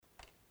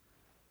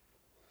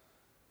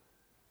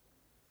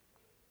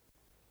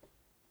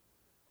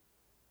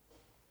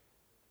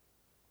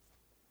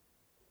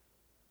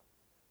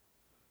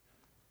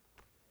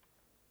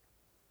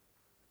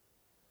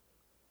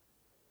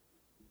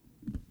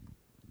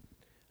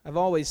I've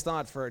always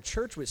thought for a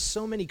church with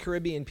so many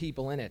Caribbean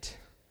people in it,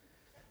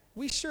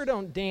 we sure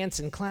don't dance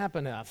and clap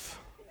enough.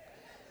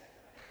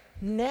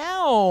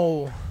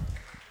 Now,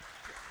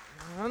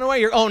 I don't know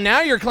why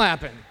now you're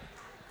clapping.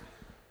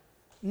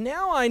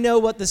 Now I know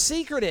what the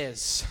secret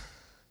is.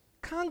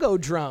 Congo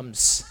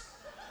drums.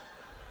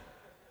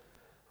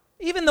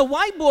 Even the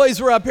white boys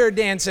were up here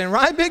dancing,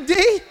 right, Big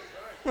D?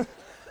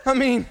 I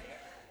mean,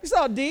 you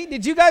saw D.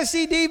 Did you guys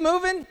see D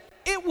moving?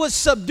 It was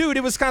subdued.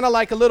 It was kind of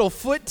like a little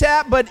foot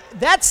tap, but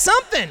that's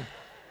something.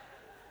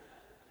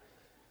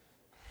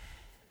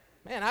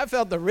 Man, I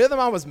felt the rhythm.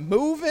 I was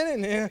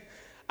moving, and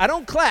I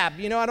don't clap.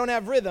 I don't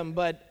have rhythm,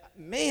 but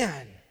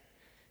man,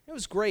 it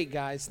was great,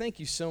 guys. Thank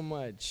you so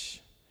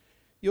much.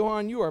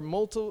 Johan, you are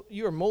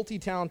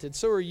multi-talented.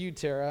 So are you,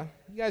 Tara.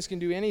 You guys can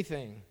do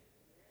anything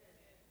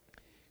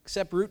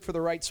except root for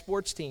the right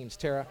sports teams,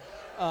 Tara.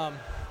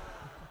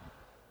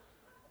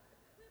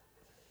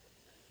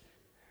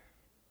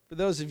 For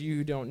those of you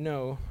who don't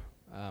know,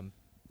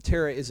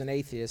 Tara is an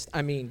atheist.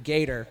 I mean,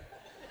 Gator.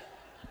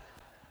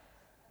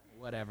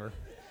 Whatever.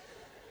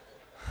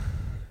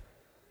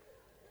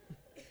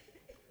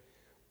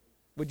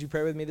 Would you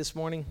pray with me this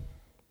morning?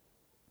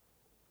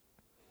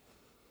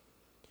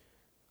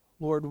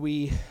 Lord,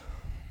 we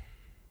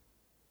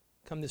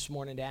come this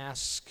morning to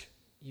ask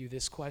you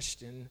this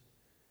question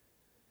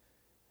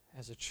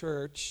as a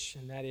church,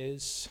 and that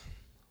is,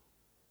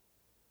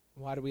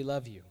 why do we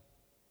love you?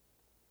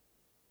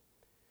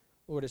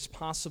 Lord, it's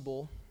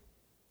possible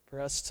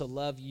for us to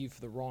love you for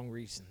the wrong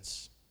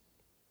reasons.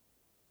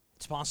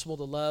 It's possible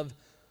to love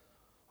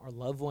our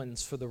loved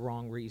ones for the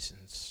wrong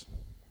reasons.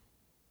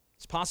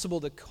 It's possible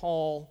to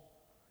call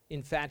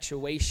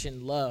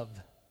infatuation love.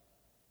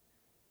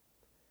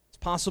 It's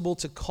possible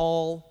to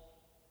call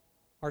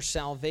our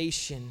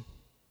salvation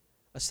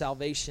a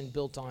salvation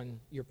built on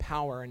your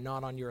power and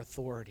not on your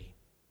authority.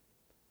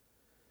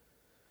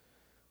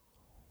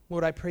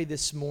 Lord, I pray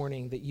this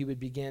morning that you would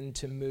begin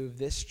to move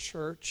this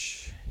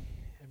church,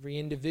 every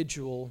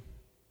individual,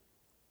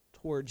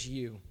 towards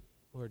you,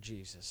 Lord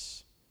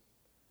Jesus,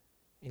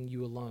 and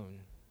you alone.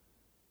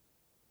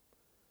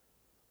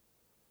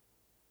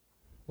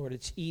 Lord,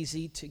 it's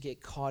easy to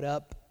get caught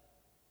up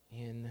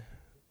in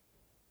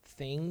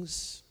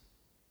things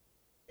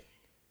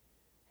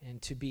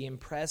and to be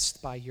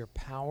impressed by your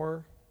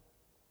power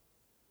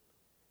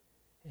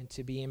and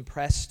to be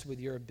impressed with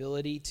your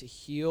ability to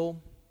heal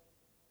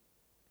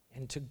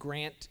and to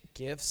grant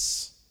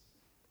gifts,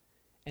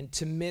 and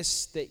to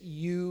miss that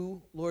you,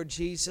 Lord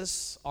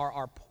Jesus, are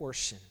our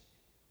portion.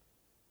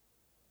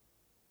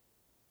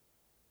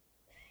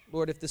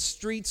 Lord, if the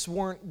streets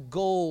weren't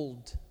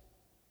gold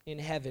in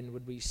heaven,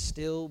 would we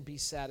still be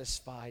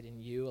satisfied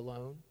in you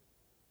alone?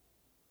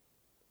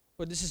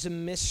 Lord, this is a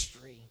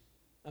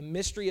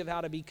mystery of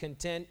how to be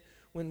content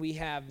when we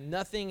have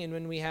nothing and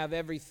when we have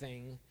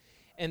everything.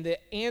 And the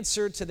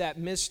answer to that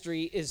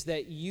mystery is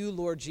that you,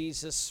 Lord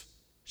Jesus,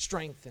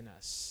 strengthen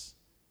us.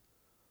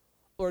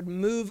 Lord,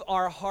 move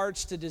our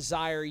hearts to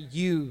desire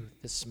you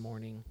this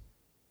morning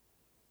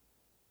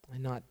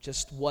and not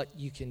just what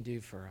you can do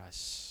for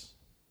us.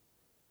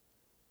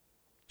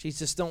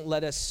 Jesus, don't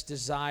let us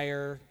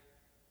desire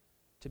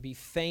to be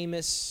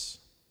famous.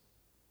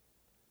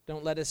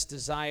 Don't let us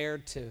desire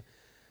to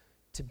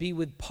be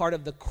with part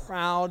of the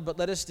crowd, but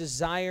let us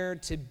desire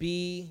to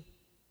be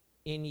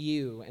in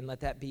you, and let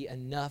that be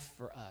enough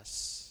for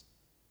us.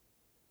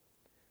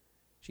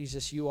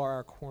 Jesus, you are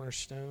our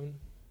cornerstone.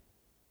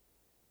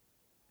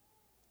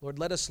 Lord,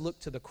 let us look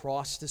to the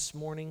cross this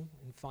morning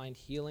and find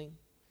healing.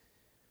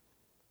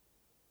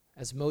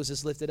 As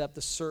Moses lifted up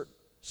the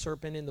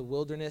serpent in the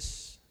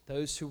wilderness,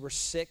 those who were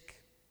sick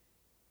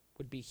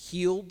would be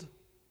healed.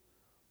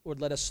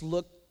 Lord, let us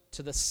look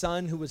to the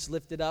Son who was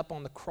lifted up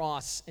on the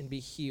cross and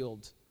be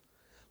healed.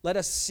 Let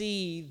us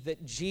see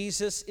that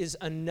Jesus is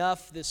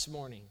enough this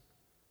morning,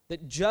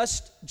 that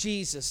just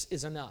Jesus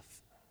is enough.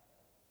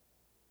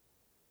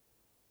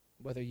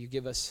 Whether you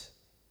give us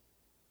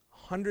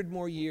 100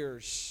 more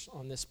years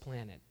on this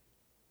planet,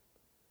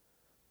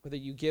 whether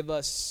you give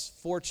us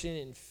fortune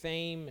and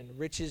fame and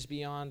riches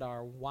beyond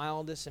our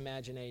wildest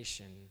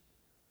imagination,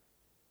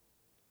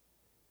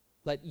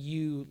 let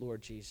you,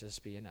 Lord Jesus,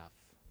 be enough.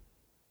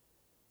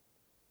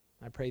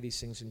 I pray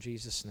these things in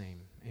Jesus'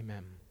 name.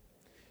 Amen.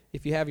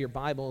 If you have your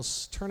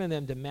Bibles, turn in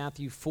them to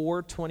Matthew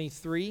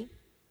 4:23.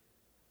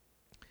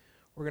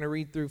 We're going to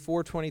read through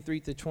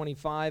 4:23 to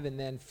 25 and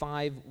then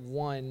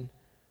 5:1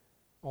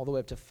 all the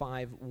way up to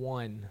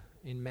 5:1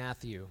 in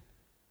Matthew.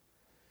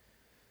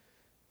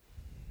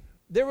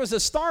 There was a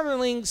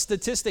startling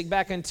statistic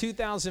back in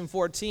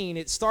 2014.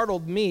 It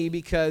startled me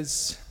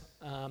because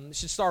it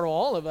should startle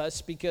all of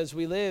us, because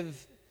we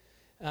live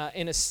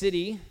in a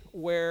city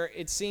where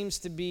it seems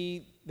to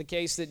be the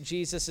case that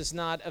Jesus is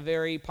not a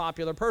very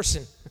popular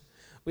person.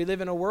 We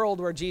live in a world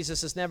where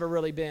Jesus has never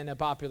really been a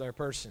popular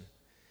person.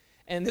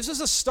 And this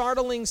is a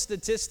startling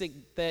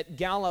statistic that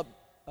Gallup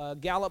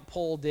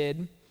poll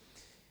did.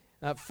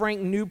 Frank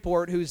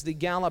Newport, who's the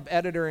Gallup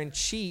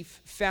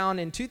editor-in-chief,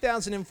 found in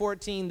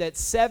 2014 that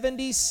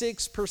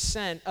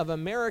 76% of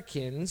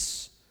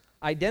Americans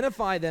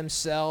identify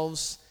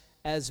themselves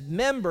as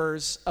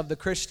members of the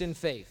Christian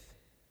faith.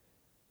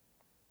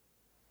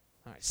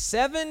 All right,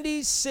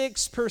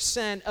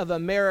 76% of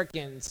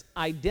Americans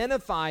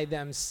identify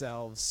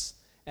themselves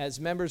as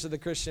members of the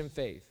Christian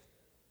faith.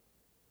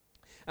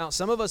 Now,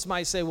 some of us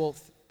might say, well,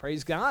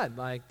 praise God,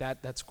 like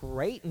that's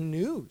great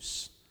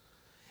news.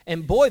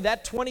 And boy,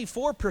 that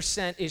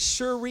 24% is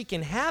sure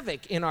wreaking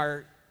havoc in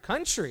our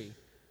country.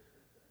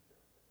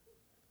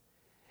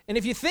 And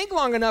if you think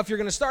long enough, you're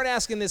going to start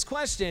asking this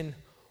question,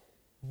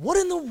 what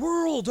in the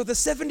world are the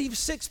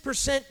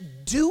 76%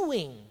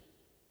 doing?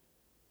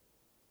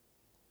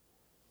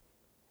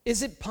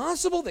 Is it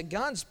possible that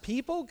God's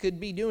people could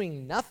be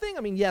doing nothing?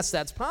 I mean, yes,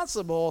 that's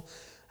possible.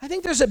 I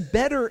think there's a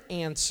better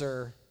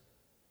answer.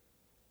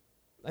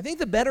 I think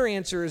the better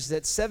answer is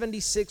that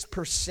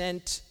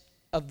 76%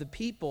 of the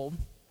people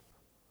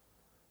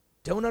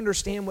don't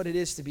understand what it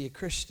is to be a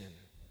Christian.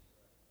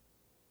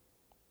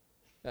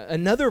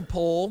 Another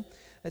poll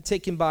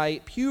taken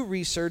by Pew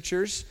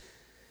researchers,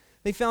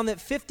 they found that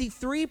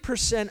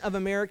 53% of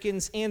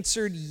Americans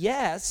answered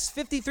yes.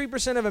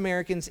 53% of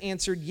Americans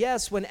answered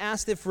yes when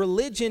asked if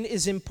religion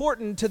is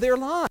important to their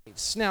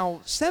lives.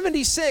 Now,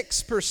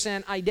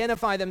 76%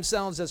 identify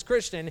themselves as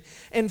Christian,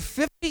 and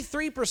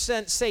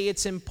 53% say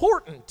it's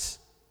important.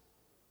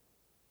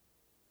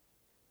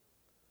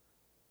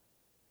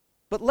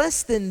 But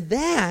less than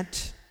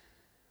that,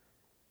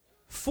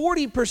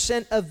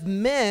 40% of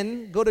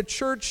men go to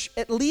church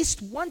at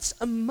least once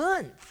a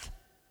month.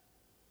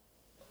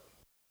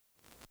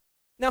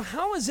 Now,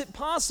 how is it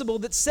possible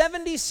that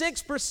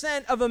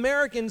 76% of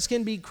Americans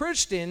can be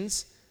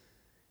Christians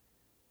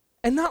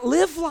and not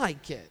live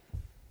like it?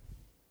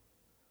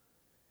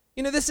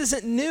 You know, this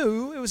isn't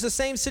new. It was the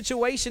same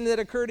situation that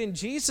occurred in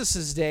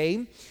Jesus'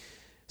 day.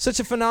 Such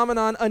a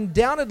phenomenon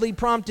undoubtedly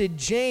prompted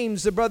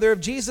James, the brother of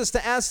Jesus,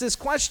 to ask this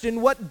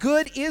question, what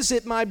good is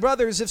it, my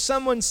brothers, if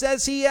someone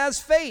says he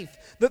has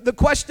faith? The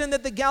question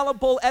that the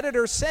Gallup poll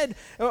editor said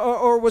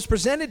or was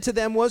presented to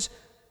them was,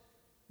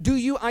 do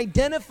you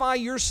identify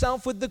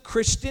yourself with the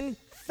Christian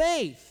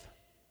faith?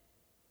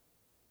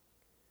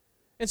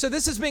 And so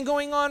this has been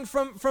going on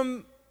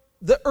from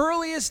the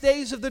earliest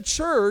days of the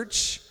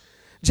church.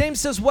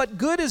 James says, what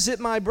good is it,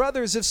 my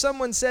brothers, if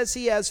someone says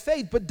he has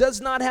faith but does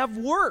not have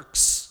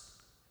works?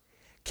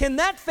 Can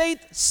that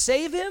faith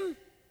save him?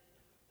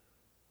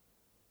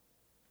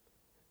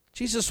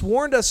 Jesus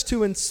warned us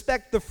to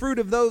inspect the fruit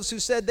of those who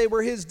said they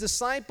were his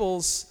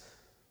disciples.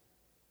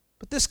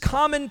 But this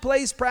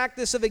commonplace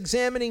practice of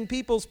examining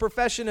people's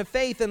profession of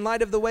faith in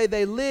light of the way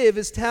they live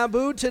is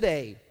taboo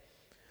today.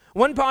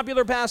 One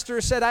popular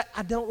pastor said,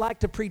 I don't like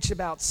to preach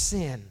about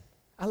sin.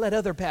 I let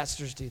other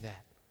pastors do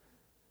that.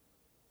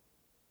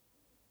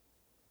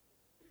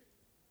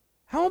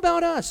 How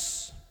about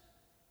us?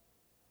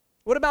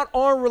 What about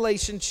our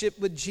relationship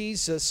with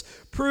Jesus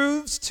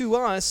proves to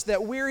us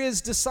that we're his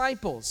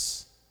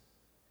disciples?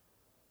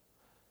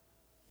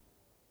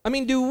 I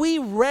mean, do we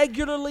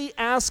regularly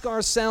ask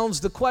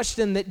ourselves the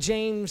question that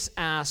James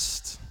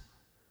asked,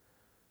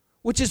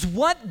 which is,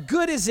 what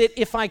good is it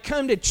if I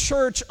come to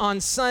church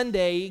on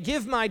Sunday,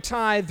 give my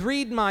tithe,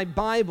 read my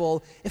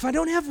Bible, if I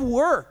don't have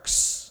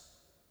works?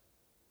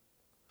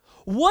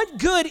 What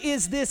good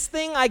is this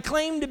thing I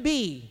claim to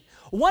be?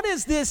 What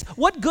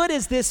good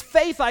is this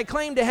faith I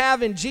claim to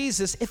have in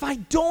Jesus if I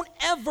don't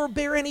ever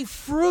bear any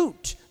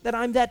fruit that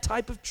I'm that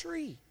type of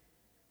tree?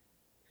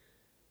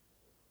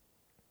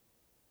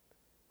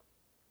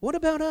 What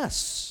about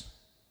us?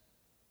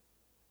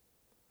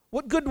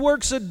 What good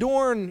works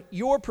adorn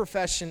your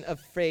profession of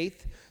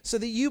faith so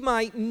that you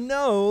might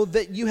know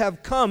that you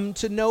have come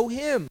to know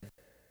him?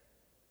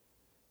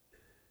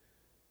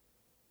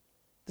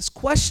 This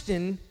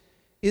question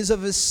is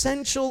of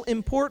essential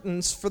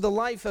importance for the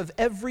life of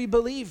every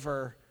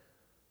believer.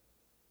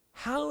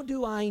 How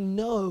do I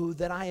know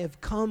that I have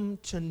come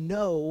to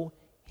know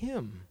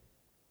him?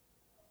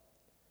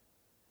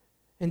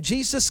 And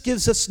Jesus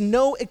gives us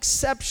no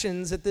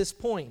exceptions at this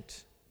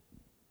point.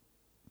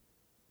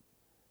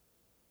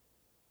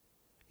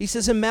 He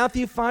says in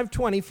Matthew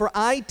 5:20, "For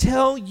I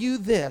tell you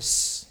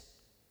this,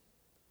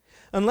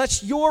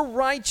 unless your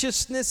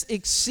righteousness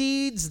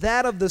exceeds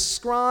that of the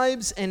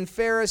scribes and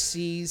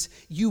Pharisees,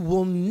 you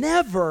will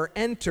never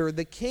enter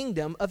the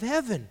kingdom of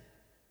heaven."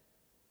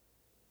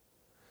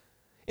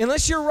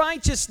 Unless your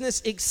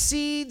righteousness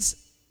exceeds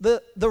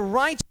the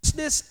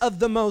righteousness of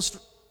the most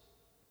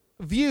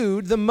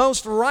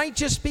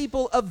righteous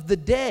people of the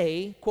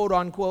day, quote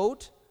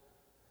unquote,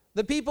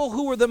 the people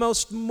who were the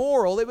most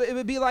moral, it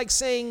would be like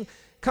saying,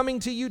 coming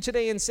to you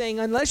today and saying,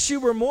 unless you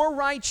were more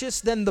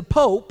righteous than the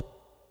Pope,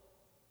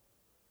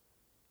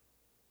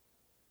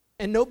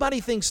 and nobody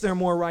thinks they're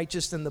more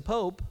righteous than the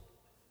Pope,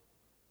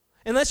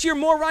 unless you're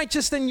more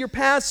righteous than your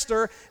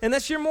pastor,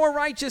 unless you're more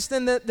righteous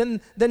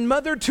than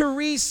Mother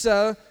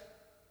Teresa,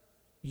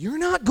 you're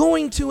not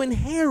going to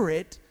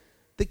inherit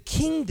the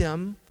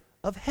kingdom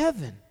of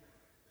heaven.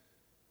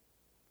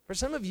 For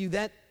some of you,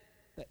 that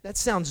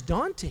sounds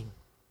daunting.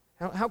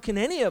 How can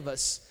any of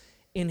us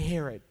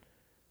inherit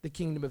the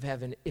kingdom of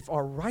heaven if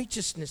our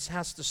righteousness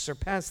has to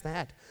surpass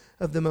that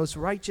of the most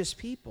righteous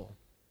people?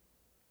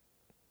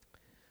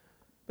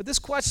 But this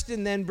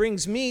question then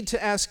brings me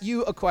to ask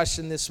you a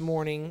question this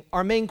morning,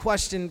 our main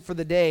question for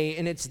the day,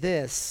 and it's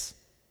this.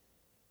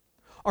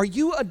 Are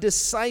you a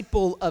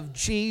disciple of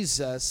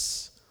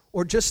Jesus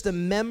or just a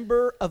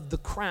member of the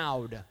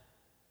crowd?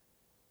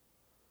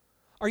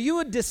 Are you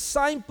a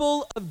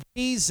disciple of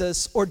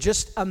Jesus or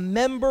just a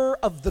member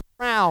of the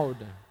crowd?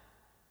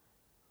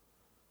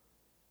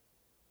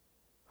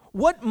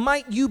 What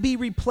might you be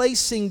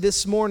replacing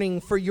this morning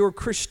for your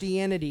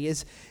Christianity?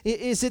 Is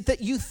it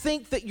that you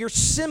think that your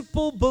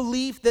simple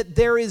belief that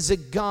there is a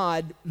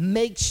God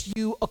makes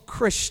you a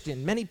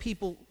Christian? Many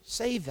people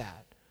say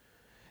that.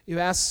 You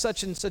ask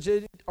such and such,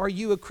 are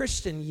you a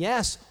Christian?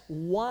 Yes.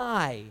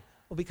 Why?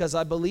 Well, because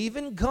I believe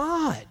in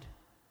God.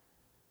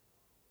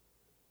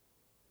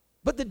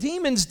 But the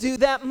demons do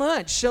that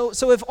much. So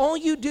if all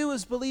you do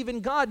is believe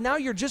in God, now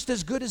you're just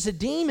as good as a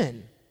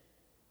demon.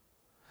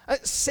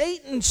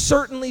 Satan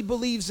certainly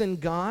believes in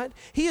God.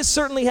 He has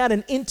certainly had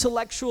an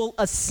intellectual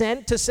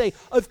assent to say,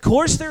 of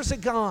course there's a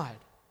God.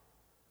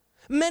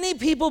 Many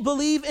people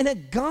believe in a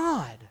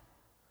God.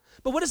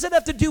 But what does that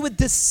have to do with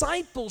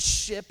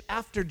discipleship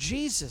after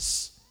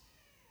Jesus?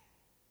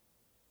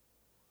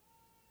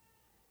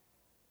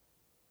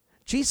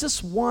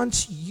 Jesus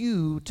wants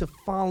you to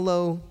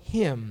follow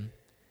him.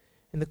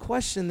 And the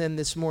question then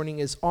this morning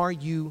is, are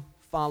you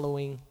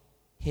following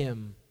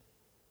him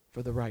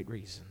for the right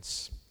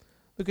reasons?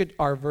 Look at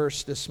our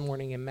verse this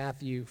morning in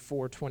Matthew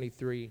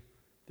 4:23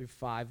 through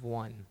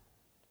 5:1.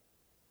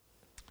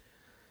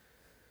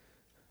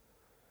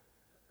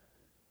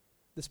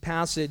 This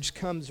passage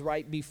comes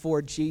right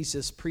before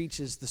Jesus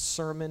preaches the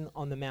Sermon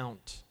on the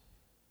Mount.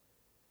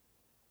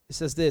 It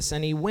says this,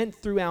 and he went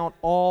throughout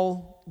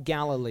all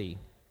Galilee,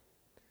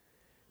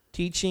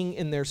 teaching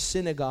in their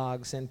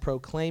synagogues and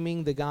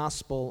proclaiming the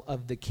gospel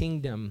of the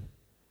kingdom,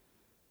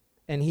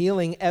 and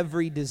healing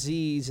every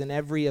disease and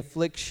every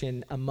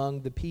affliction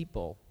among the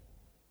people.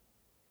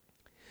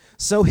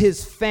 So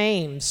his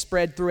fame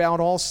spread throughout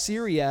all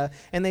Syria,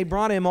 and they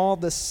brought him all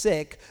the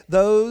sick,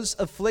 those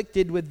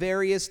afflicted with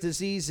various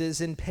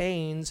diseases and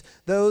pains,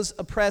 those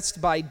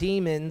oppressed by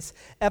demons,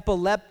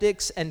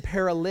 epileptics and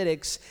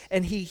paralytics,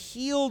 and he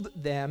healed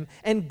them.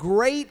 And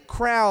great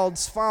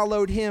crowds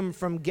followed him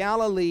from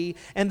Galilee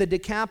and the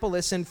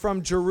Decapolis, and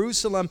from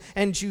Jerusalem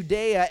and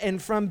Judea,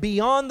 and from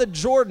beyond the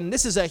Jordan.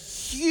 This is a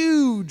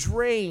huge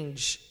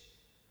range.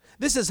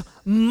 This is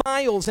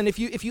miles, and if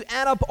you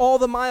add up all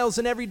the miles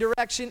in every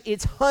direction,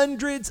 it's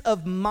hundreds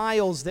of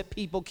miles that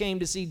people came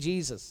to see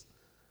Jesus.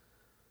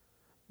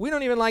 We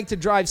don't even like to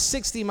drive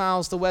 60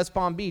 miles to West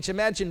Palm Beach.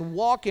 Imagine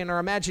walking or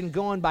imagine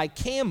going by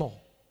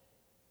camel.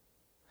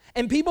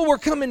 And people were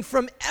coming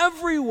from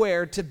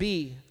everywhere to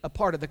be a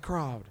part of the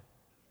crowd.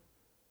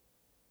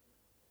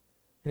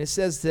 And it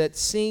says that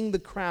seeing the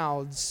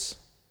crowds,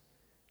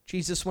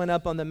 Jesus went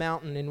up on the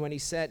mountain, and when he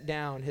sat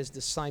down, his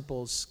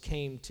disciples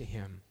came to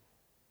him.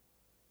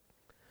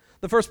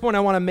 The first point I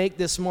want to make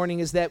this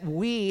morning is that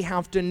we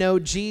have to know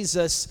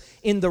Jesus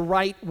in the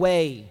right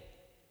way.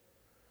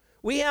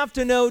 We have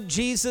to know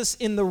Jesus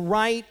in the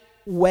right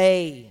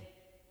way.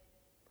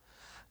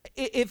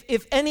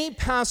 If any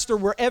pastor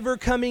were ever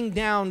coming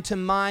down to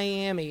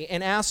Miami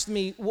and asked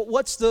me,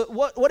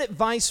 what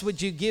advice would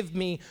you give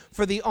me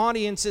for the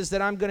audiences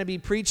that I'm going to be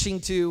preaching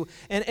to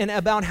and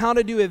about how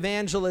to do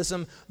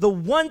evangelism, the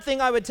one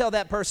thing I would tell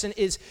that person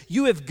is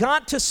you have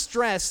got to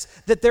stress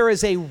that there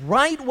is a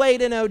right way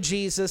to know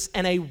Jesus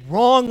and a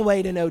wrong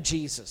way to know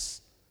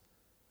Jesus.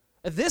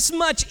 This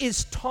much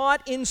is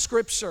taught in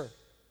Scripture,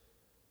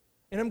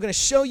 and I'm going to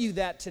show you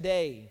that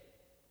today.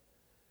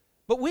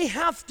 But we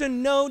have to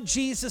know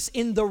Jesus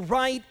in the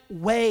right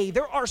way.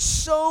 There are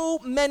so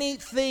many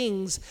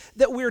things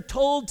that we're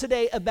told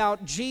today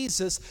about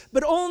Jesus,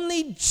 but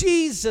only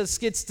Jesus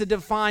gets to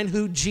define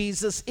who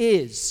Jesus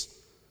is.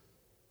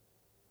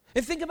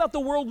 And think about the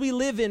world we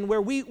live in,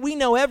 where we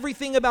know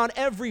everything about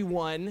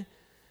everyone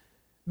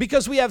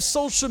because we have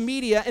social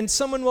media, and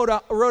someone wrote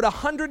a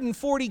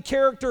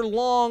 140-character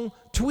long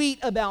tweet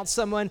about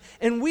someone,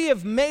 and we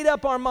have made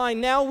up our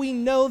mind, now we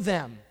know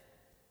them.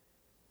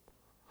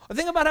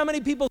 Think about how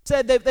many people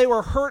said that they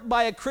were hurt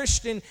by a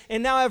Christian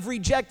and now have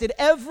rejected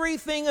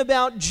everything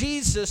about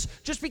Jesus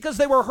just because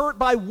they were hurt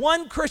by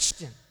one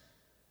Christian.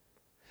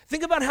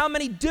 Think about how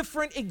many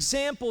different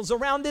examples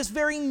around this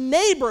very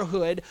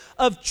neighborhood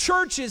of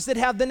churches that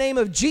have the name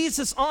of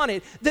Jesus on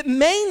it that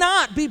may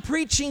not be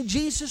preaching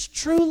Jesus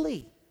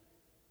truly.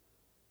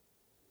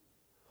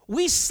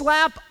 We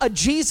slap a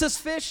Jesus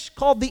fish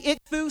called the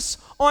ichthus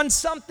on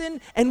something,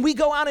 and we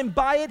go out and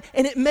buy it,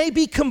 and it may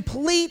be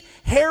complete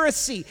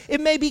heresy. It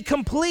may be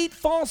complete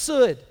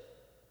falsehood.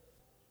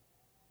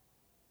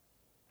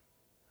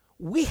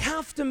 We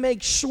have to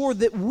make sure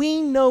that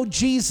we know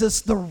Jesus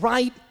the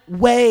right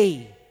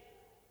way.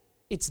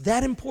 It's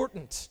that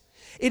important.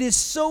 It is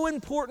so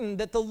important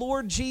that the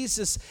Lord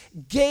Jesus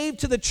gave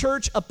to the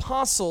church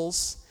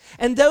apostles,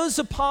 And those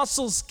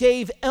apostles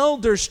gave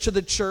elders to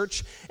the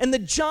church, and the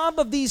job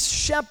of these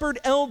shepherd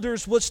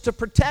elders was to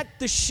protect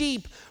the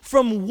sheep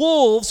from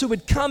wolves who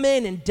would come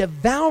in and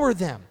devour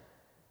them.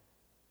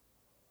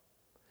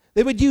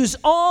 They would use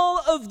all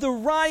of the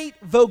right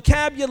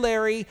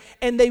vocabulary,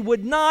 and they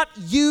would not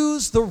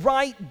use the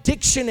right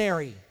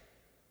dictionary.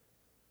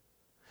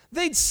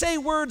 They'd say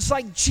words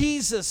like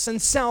Jesus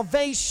and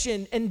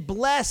salvation and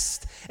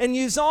blessed and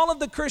use all of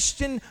the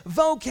Christian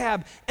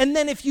vocab. And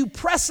then if you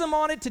press them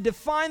on it to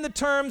define the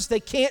terms, they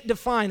can't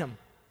define them.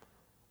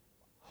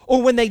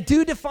 Or when they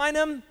do define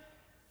them,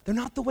 they're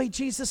not the way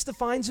Jesus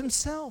defines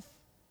himself.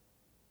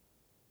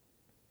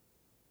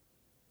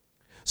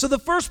 So the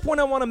first point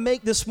I want to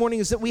make this morning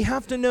is that we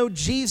have to know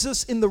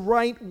Jesus in the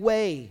right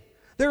way.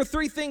 There are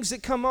three things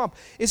that come up.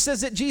 It says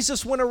that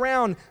Jesus went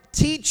around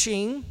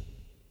teaching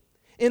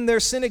in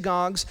their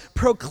synagogues,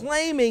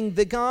 proclaiming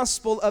the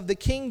gospel of the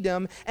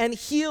kingdom and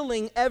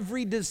healing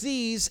every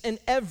disease and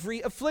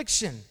every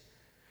affliction.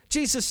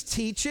 Jesus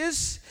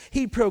teaches,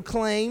 he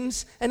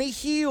proclaims, and he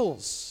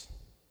heals.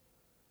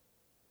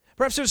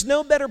 Perhaps there's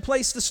no better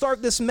place to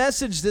start this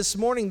message this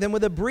morning than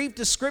with a brief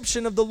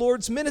description of the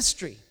Lord's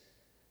ministry.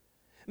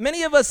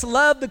 Many of us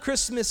love the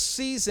Christmas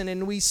season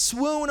and we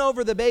swoon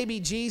over the baby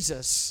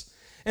Jesus.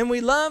 And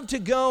we love to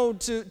go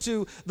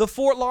to the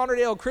Fort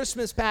Lauderdale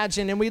Christmas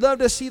pageant, and we love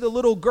to see the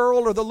little girl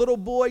or the little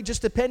boy,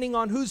 just depending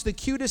on who's the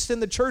cutest in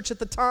the church at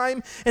the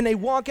time. And they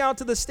walk out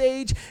to the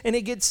stage, and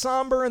it gets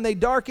somber, and they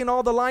darken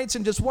all the lights,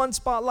 and just one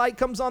spotlight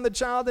comes on the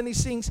child, and he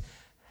sings,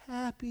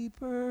 "Happy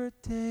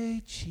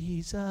birthday,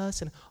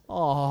 Jesus." And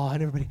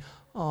and everybody,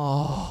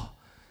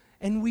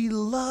 And we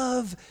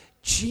love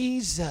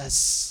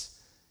Jesus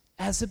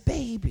as a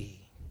baby.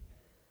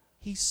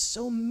 He's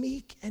so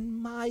meek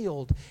and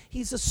mild.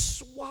 He's a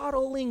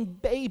swaddling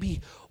baby.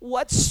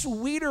 What's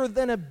sweeter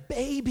than a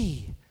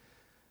baby?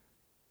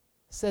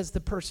 Says the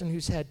person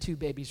who's had 2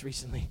 babies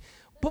recently.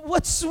 But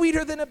what's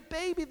sweeter than a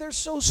baby? They're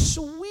so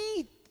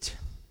sweet.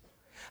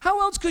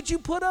 How else could you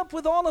put up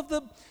with all of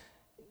the,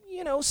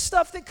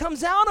 stuff that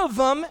comes out of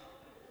them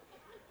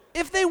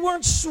if they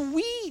weren't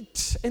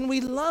sweet? And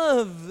we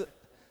love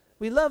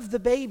the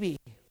baby.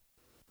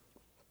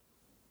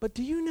 But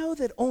do you know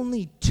that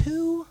only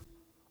two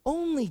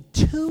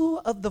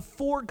of the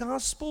 4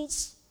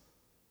 Gospels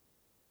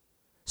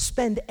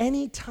spend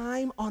any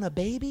time on a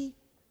baby?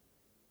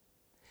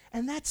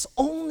 And that's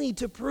only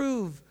to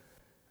prove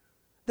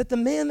that the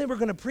man they were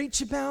going to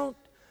preach about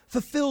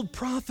fulfilled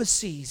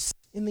prophecies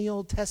in the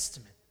Old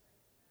Testament.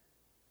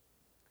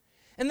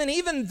 And then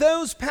even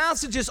those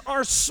passages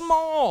are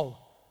small.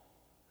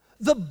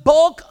 The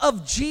bulk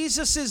of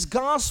Jesus'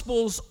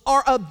 Gospels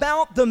are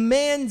about the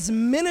man's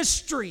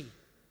ministry.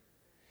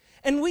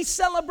 And we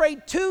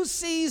celebrate 2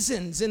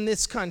 seasons in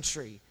this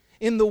country,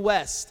 in the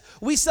West.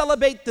 We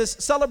celebrate the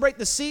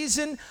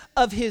season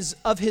of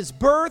his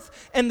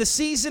birth and the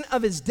season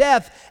of his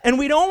death. And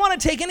we don't want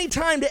to take any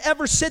time to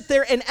ever sit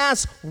there and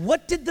ask,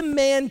 what did the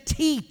man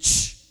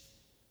teach?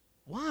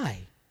 Why?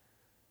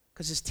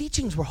 Because his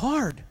teachings were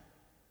hard.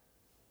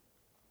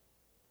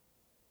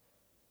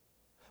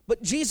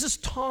 But Jesus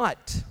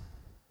taught.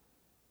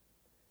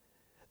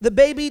 The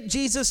baby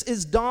Jesus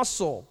is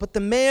docile, but the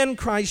man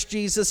Christ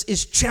Jesus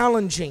is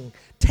challenging.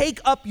 Take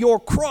up your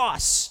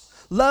cross.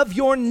 Love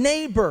your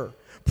neighbor.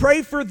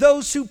 Pray for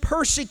those who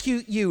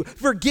persecute you.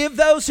 Forgive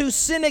those who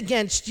sin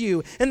against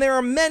you. And there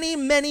are many,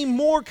 many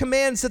more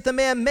commands that the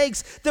man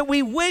makes that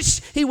we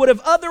wish he would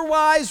have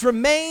otherwise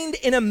remained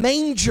in a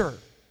manger.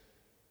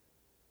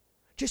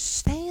 Just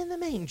stay in the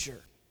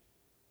manger.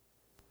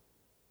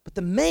 But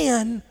the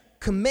man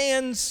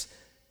commands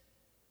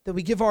that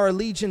we give our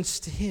allegiance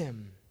to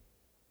him.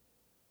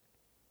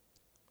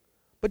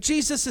 But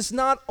Jesus is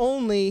not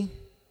only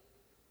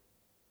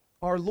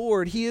our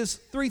Lord. He is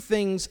 3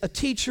 things: a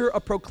teacher, a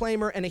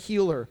proclaimer, and a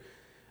healer.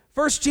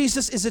 First,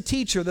 Jesus is a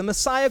teacher. The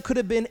Messiah could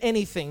have been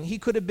anything. He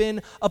could have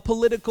been a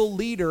political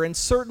leader, and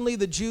certainly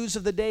the Jews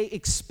of the day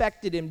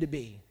expected him to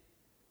be.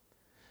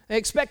 They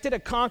expected a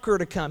conqueror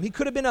to come. He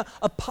could have been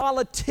a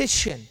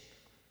politician.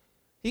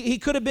 He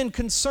could have been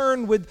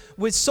concerned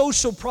with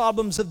social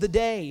problems of the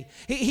day.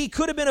 He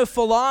could have been a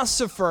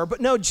philosopher, but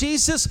no,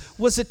 Jesus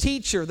was a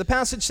teacher. The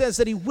passage says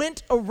that he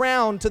went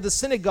around to the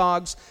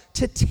synagogues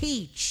to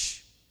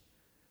teach.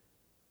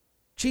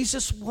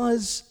 Jesus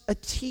was a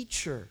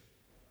teacher.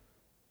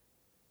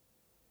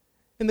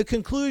 In the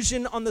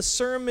conclusion on the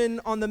Sermon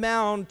on the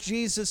Mount,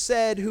 Jesus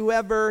said,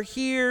 "Whoever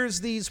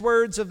hears these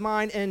words of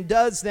mine and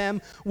does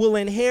them will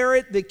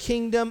inherit the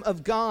kingdom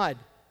of God."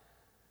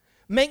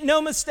 Make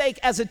no mistake,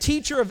 as a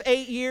teacher of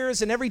 8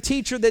 years, and every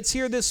teacher that's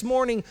here this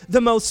morning,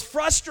 the most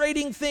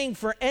frustrating thing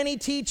for any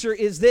teacher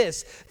is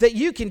this: that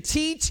you can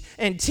teach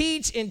and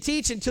teach and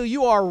teach until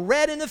you are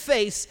red in the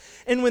face,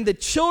 and when the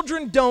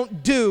children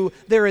don't do,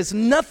 there is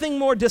nothing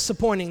more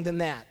disappointing than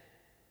that.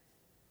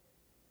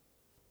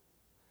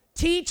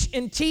 Teach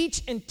and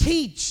teach and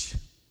teach.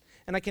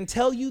 And I can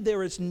tell you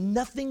there is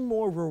nothing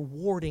more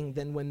rewarding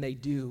than when they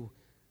do.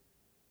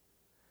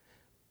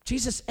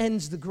 Jesus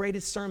ends the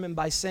greatest sermon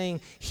by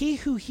saying, "He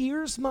who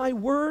hears my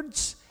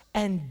words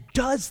and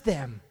does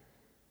them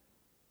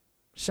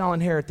shall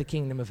inherit the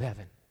kingdom of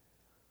heaven.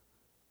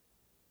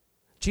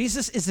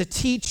 Jesus is a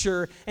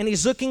teacher, and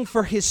he's looking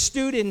for his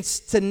students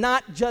to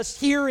not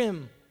just hear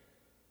him.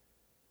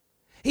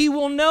 He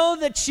will know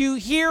that you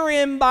hear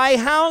him by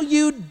how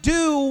you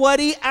do what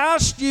he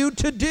asked you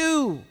to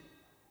do.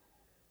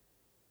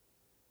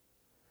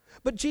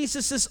 But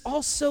Jesus is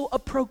also a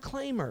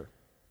proclaimer,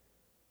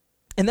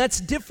 and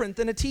that's different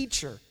than a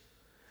teacher.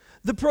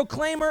 The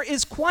proclaimer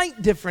is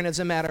quite different, as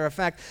a matter of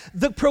fact.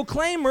 The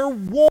proclaimer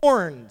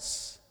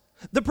warns.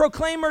 The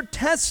proclaimer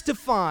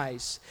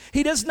testifies.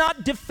 He does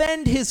not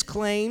defend his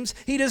claims.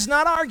 He does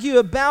not argue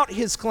about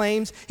his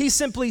claims. He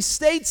simply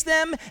states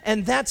them,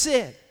 and that's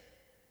it.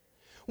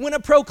 When a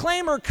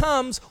proclaimer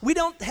comes, we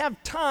don't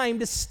have time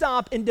to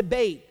stop and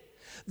debate.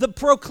 The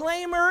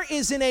proclaimer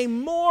is in a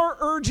more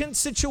urgent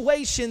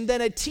situation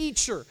than a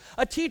teacher.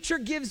 A teacher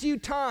gives you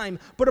time,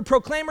 but a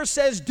proclaimer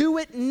says, do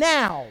it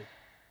now.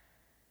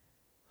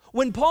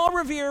 When Paul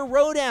Revere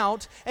rode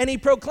out and he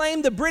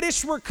proclaimed the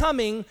British were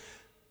coming,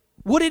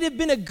 would it have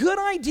been a good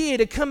idea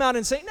to come out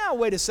and say, now,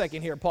 wait a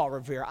second here, Paul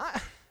Revere.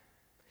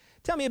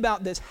 Tell me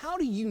about this. How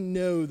do you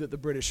know that the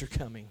British are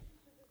coming?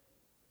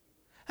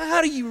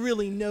 How do you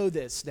really know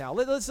this now?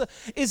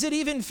 Is it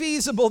even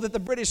feasible that the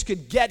British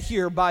could get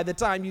here by the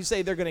time you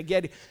say they're going to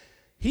get here?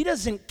 He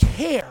doesn't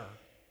care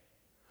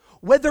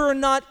whether or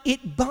not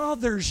it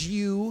bothers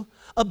you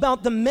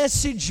about the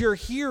message you're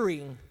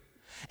hearing.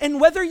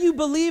 And whether you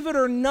believe it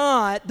or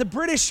not, the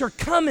British are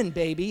coming,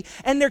 baby,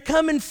 and they're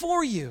coming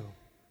for you.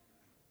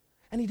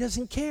 And he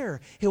doesn't care.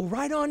 He'll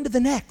ride on to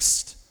the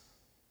next.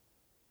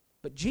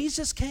 But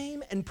Jesus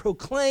came and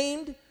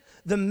proclaimed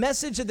the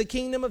message of the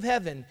kingdom of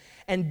heaven.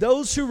 And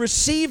those who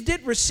received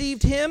it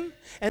received him,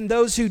 and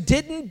those who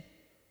didn't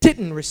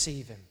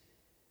receive him.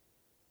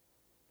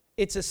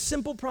 It's a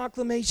simple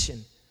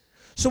proclamation.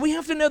 So we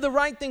have to know the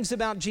right things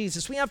about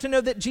Jesus. We have to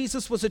know that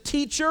Jesus was a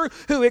teacher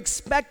who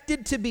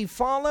expected to be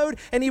followed,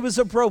 and he was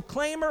a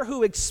proclaimer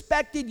who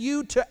expected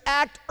you to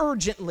act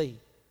urgently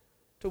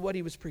to what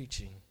he was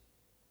preaching.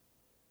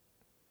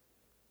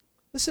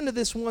 Listen to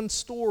this one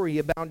story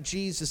about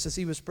Jesus as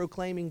he was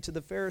proclaiming to the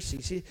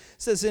Pharisees. He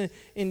says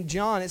in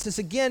John, it says,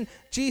 again,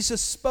 Jesus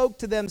spoke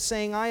to them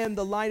saying, I am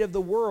the light of the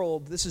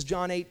world. This is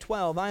John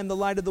 8:12. I am the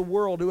light of the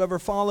world. Whoever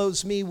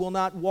follows me will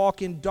not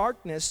walk in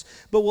darkness,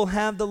 but will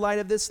have the light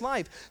of this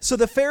life. So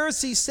the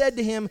Pharisees said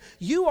to him,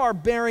 you are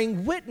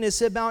bearing witness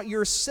about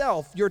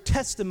yourself. Your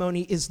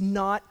testimony is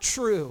not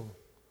true.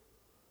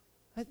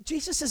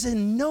 Jesus is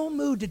in no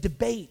mood to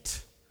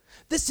debate.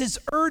 This is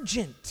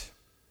urgent.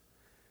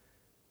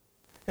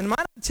 And I'm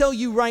going to tell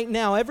you right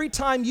now, every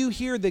time you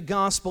hear the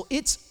gospel,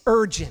 it's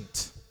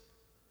urgent.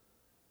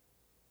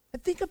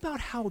 And think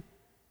about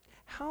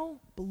how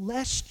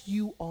blessed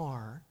you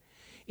are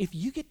if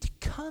you get to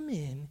come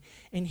in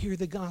and hear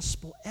the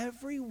gospel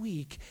every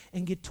week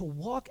and get to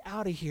walk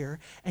out of here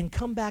and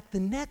come back the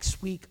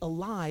next week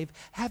alive,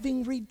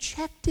 having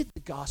rejected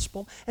the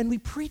gospel, and we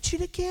preach it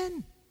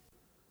again.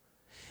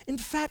 In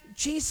fact,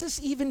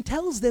 Jesus even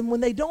tells them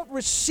when they don't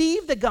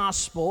receive the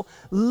gospel,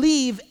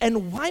 leave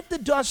and wipe the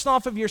dust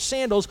off of your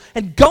sandals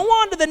and go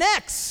on to the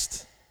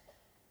next.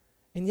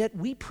 And yet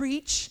we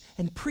preach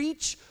and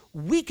preach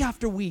week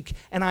after week,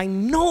 and I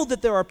know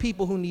that there are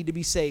people who need to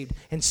be saved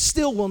and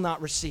still will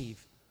not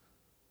receive.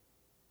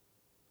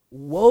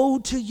 Woe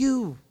to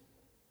you.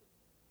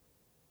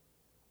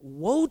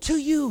 Woe to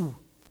you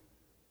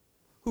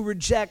who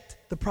reject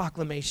the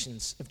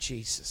proclamations of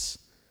Jesus.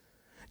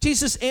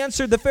 Jesus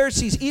answered the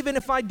Pharisees, even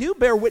if I do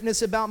bear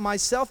witness about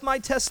myself, my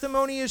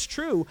testimony is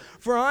true.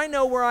 For I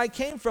know where I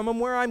came from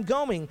and where I'm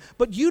going.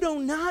 But you do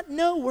not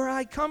know where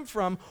I come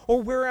from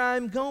or where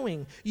I'm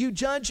going. You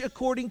judge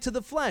according to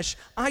the flesh.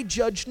 I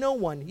judge no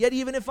one. Yet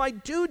even if I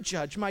do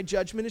judge, my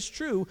judgment is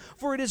true.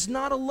 For it is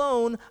not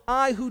alone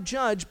I who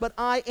judge, but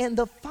I and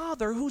the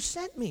Father who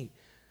sent me.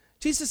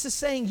 Jesus is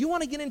saying, you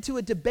want to get into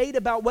a debate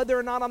about whether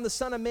or not I'm the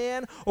Son of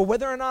Man or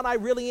whether or not I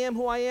really am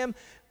who I am?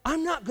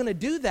 I'm not going to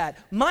do that.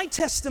 My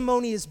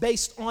testimony is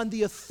based on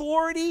the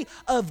authority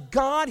of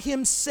God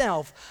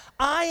himself.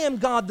 I am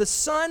God the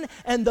Son,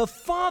 and the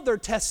Father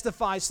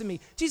testifies to me.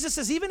 Jesus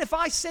says, even if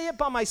I say it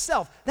by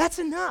myself, that's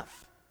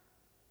enough.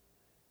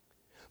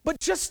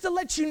 But just to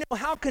let you know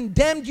how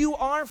condemned you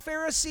are,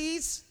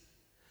 Pharisees,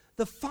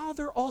 the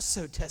Father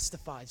also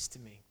testifies to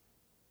me,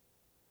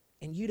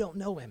 and you don't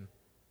know him.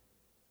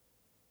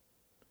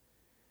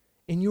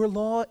 In your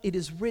law it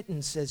is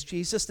written, says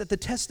Jesus, that the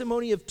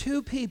testimony of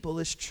two people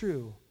is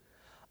true.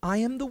 I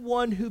am the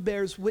one who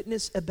bears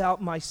witness about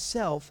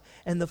myself,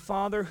 and the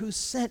Father who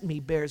sent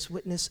me bears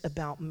witness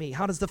about me.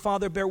 How does the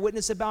Father bear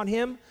witness about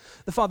him?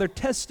 The Father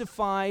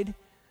testified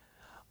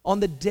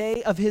on the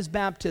day of his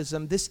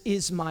baptism, this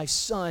is my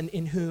Son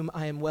in whom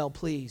I am well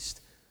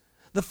pleased.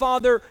 The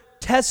Father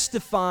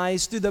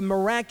testifies through the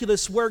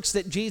miraculous works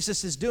that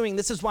Jesus is doing.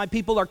 This is why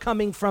people are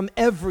coming from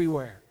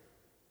everywhere.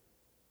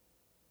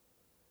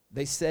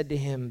 They said to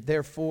him,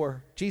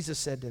 therefore, Jesus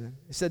said to them,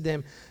 he said to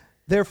him,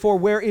 therefore,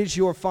 where is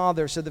your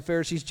Father? Said the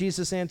Pharisees.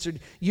 Jesus answered,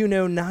 you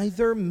know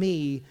neither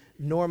me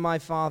nor my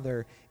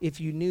Father. If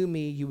you knew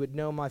me, you would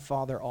know my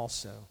Father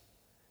also.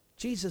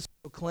 Jesus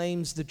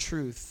proclaims the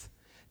truth.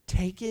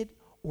 Take it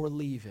or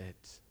leave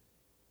it.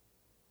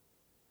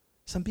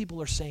 Some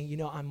people are saying,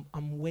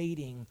 I'm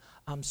waiting,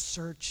 I'm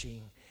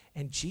searching.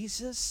 And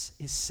Jesus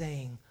is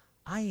saying,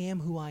 I am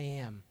who I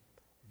am.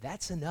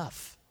 That's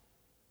enough.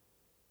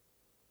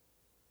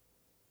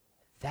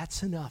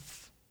 That's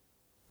enough.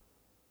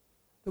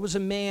 There was a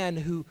man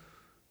who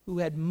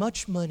had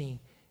much money,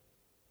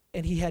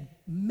 and he had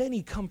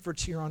many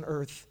comforts here on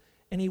earth,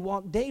 and he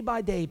walked day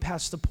by day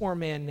past a poor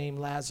man named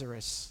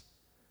Lazarus.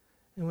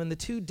 And when the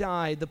two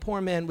died, the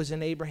poor man was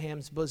in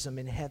Abraham's bosom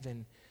in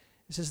heaven.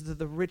 It says that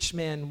the rich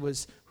man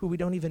was, who we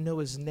don't even know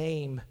his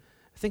name.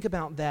 Think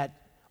about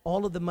that.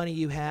 All of the money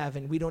you have,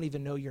 and we don't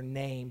even know your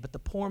name. But the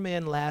poor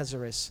man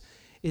Lazarus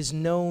is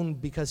known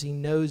because he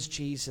knows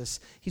Jesus.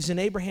 He's in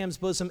Abraham's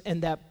bosom,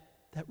 and that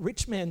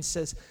rich man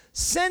says,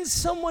 send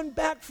someone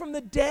back from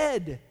the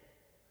dead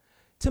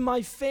to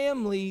my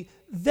family,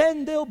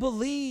 then they'll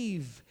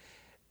believe.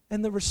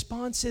 And the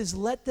response is,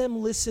 let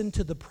them listen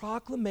to the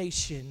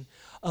proclamation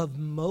of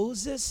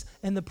Moses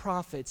and the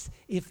prophets.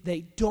 If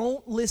they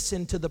don't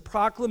listen to the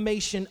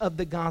proclamation of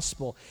the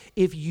gospel,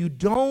 if you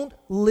don't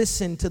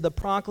listen to the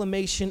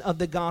proclamation of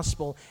the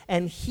gospel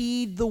and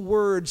heed the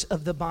words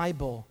of the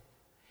Bible,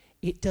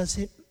 it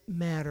doesn't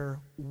matter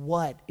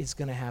what is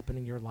going to happen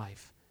in your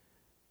life.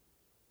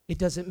 It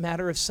doesn't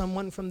matter if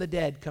someone from the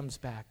dead comes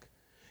back.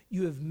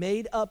 You have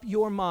made up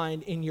your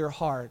mind in your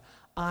heart,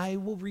 I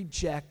will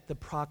reject the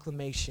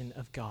proclamation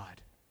of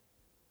God.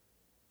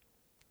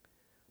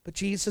 But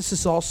Jesus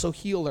is also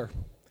healer.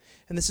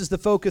 And this is the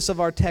focus of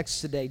our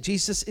text today.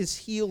 Jesus is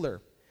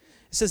healer.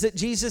 It says that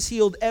Jesus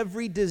healed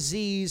every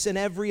disease and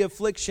every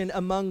affliction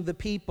among the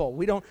people.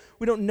 We don't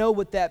know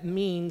what that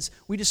means.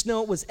 We just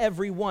know it was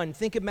every one.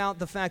 Think about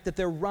the fact that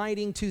they're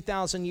writing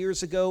 2,000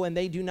 years ago and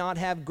they do not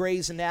have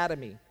Gray's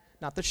Anatomy.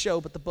 Not the show,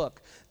 but the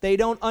book. They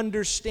don't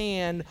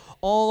understand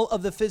all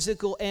of the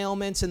physical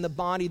ailments in the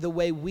body the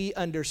way we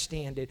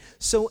understand it.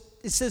 So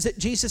it says that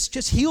Jesus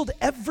just healed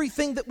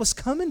everything that was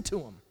coming to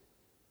him.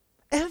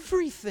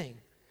 Everything.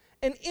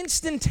 And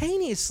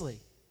instantaneously.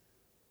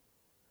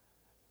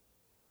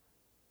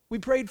 We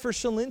prayed for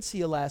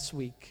Shalencia last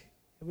week.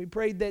 And we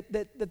prayed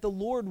that the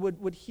Lord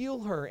would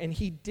heal her, and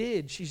he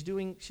did. She's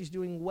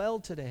doing well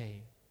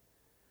today.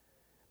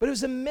 But it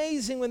was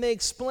amazing when they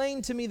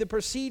explained to me the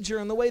procedure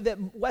and the way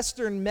that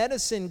Western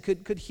medicine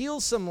could heal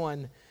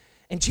someone.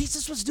 And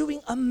Jesus was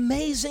doing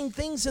amazing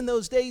things in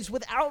those days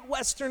without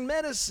Western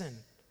medicine.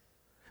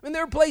 I mean,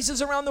 there are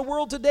places around the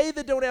world today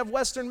that don't have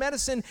Western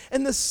medicine,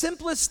 and the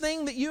simplest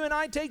thing that you and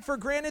I take for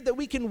granted, that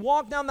we can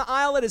walk down the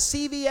aisle at a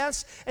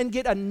CVS and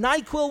get a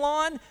NyQuil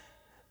on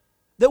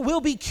that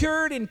will be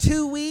cured in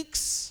 2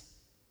 weeks,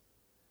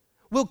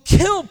 will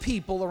kill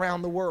people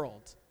around the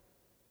world.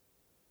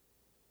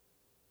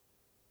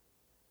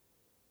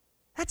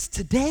 That's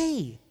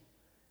today.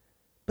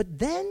 But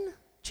then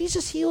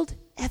Jesus healed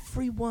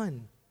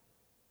everyone.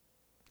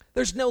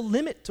 There's no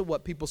limit to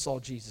what people saw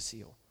Jesus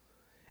heal.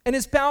 And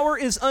his power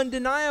is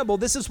undeniable.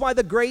 This is why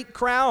the great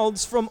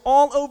crowds from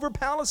all over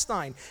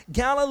Palestine,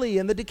 Galilee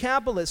and the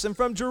Decapolis, and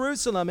from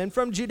Jerusalem and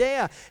from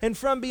Judea and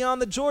from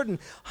beyond the Jordan,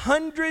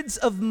 hundreds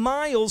of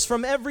miles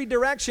from every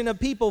direction of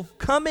people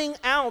coming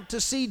out to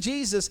see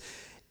Jesus.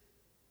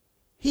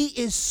 He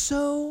is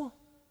so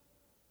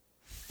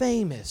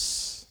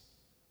famous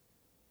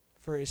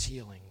for his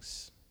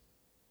healings.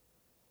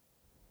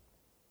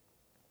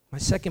 My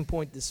second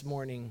point this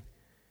morning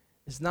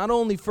is not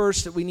only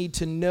first that we need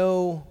to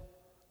know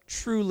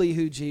truly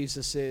who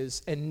Jesus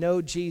is and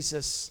know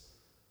Jesus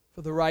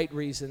for the right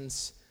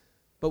reasons,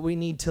 but we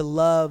need to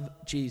love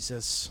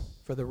Jesus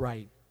for the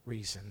right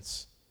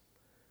reasons.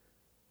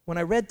 When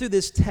I read through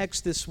this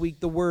text this week,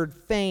 the word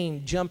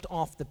fame jumped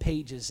off the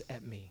pages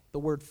at me. The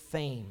word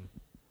fame.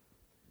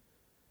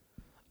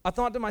 I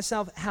thought to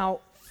myself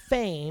how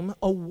fame,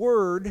 a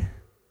word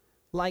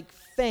like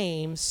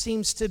fame,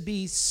 seems to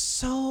be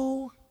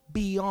so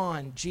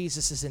beyond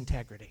Jesus'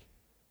 integrity.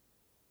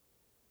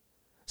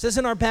 It says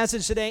in our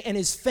passage today, and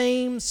his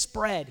fame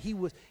spread. He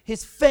was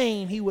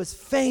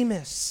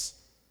famous.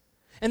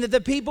 And that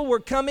the people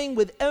were coming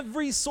with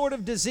every sort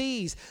of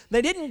disease.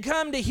 They didn't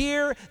come to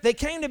hear, they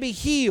came to be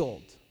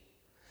healed.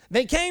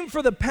 They came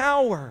for the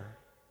power.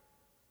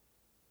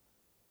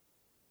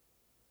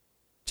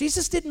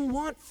 Jesus didn't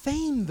want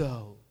fame,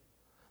 though.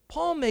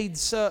 Paul made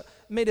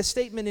a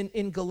statement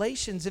in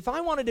Galatians. If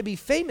I wanted to be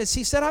famous,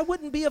 he said, I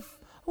wouldn't be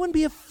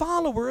a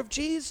follower of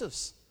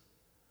Jesus.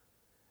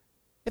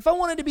 If I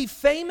wanted to be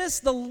famous,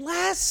 the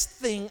last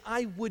thing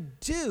I would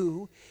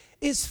do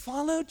is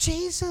follow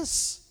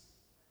Jesus.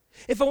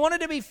 If I wanted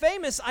to be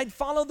famous, I'd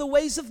follow the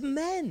ways of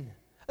men.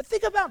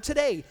 Think about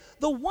today.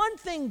 The one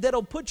thing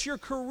that'll put your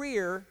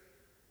career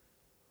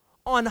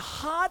on the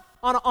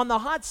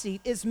hot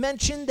seat is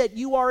mention that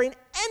you are in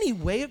any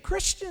way a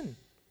Christian.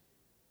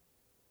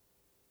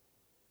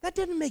 That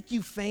didn't make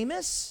you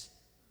famous.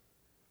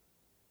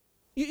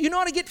 You know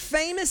how to get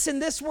famous in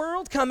this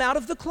world? Come out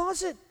of the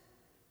closet.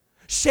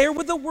 Share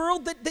with the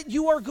world that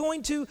you are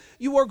going to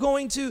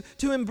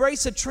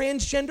embrace a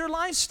transgender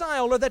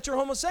lifestyle or that you're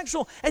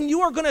homosexual, and you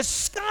are going to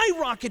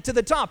skyrocket to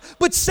the top.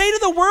 But say to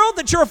the world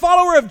that you're a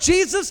follower of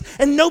Jesus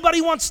and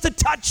nobody wants to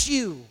touch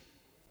you.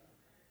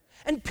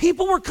 And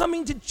people were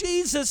coming to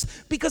Jesus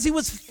because he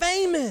was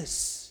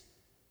famous.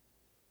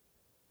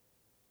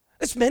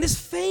 This man is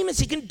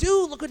famous.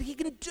 Look what he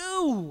can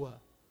do.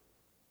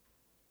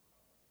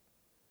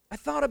 I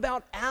thought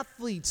about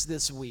athletes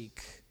this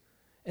week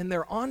and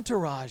their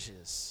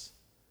entourages.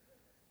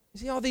 You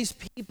see all these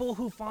people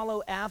who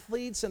follow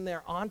athletes and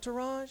their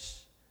entourage?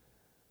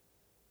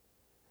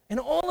 And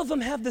all of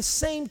them have the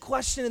same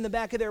question in the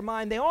back of their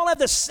mind. They all have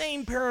the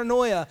same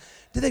paranoia.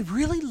 Do they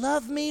really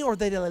love me, or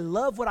do they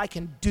love what I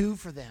can do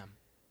for them?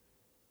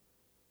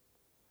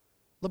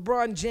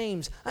 LeBron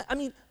James, I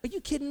mean, are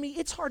you kidding me?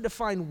 It's hard to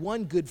find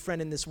one good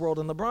friend in this world,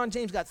 and LeBron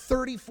James got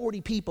 30,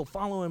 40 people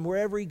following him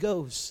wherever he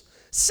goes.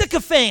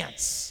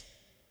 Sycophants.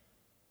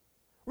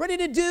 Ready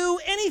to do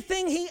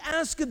anything he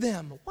asks of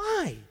them.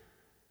 Why?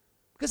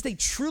 Because they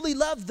truly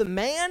love the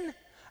man?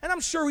 And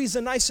I'm sure he's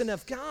a nice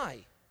enough guy.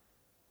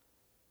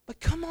 But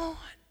come on.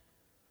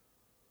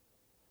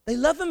 They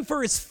love him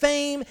for his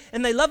fame,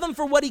 and they love him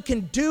for what he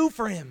can do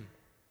for him.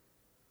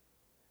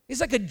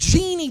 He's like a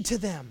genie to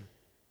them.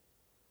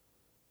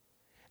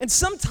 And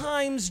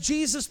sometimes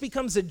Jesus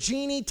becomes a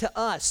genie to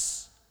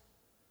us.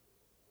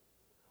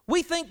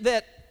 We think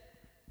that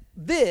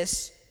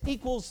this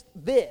equals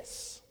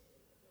this.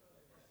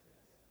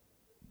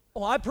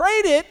 Oh, I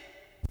prayed it.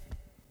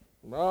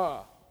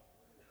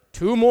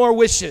 2 more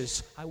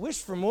wishes. I wish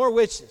for more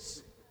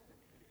wishes.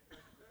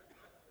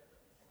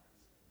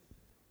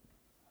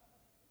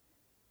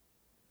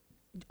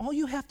 All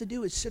you have to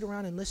do is sit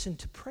around and listen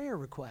to prayer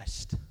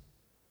requests.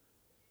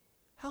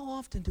 How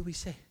often do we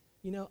say,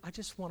 I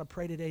just want to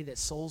pray today that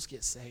souls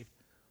get saved?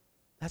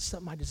 That's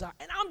something I desire.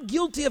 And I'm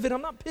guilty of it.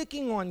 I'm not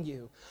picking on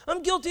you.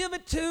 I'm guilty of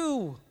it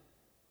too.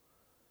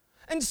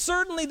 And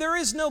certainly there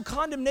is no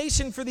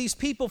condemnation for these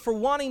people for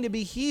wanting to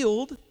be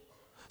healed.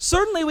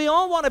 Certainly we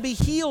all want to be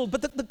healed.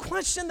 But the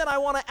question that I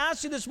want to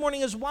ask you this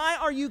morning is, why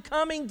are you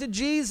coming to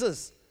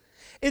Jesus?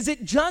 Is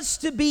it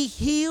just to be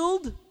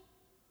healed?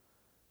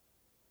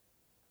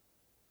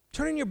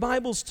 Turn in your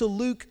Bibles to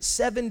Luke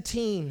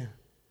 17:11.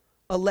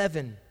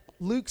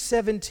 Luke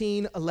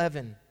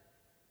 17:11.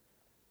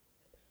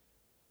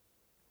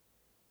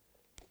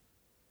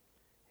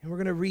 And we're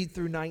going to read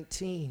through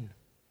 19.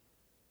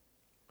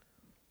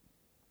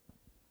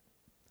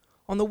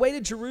 On the way to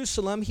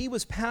Jerusalem, he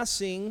was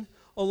passing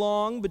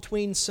along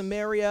between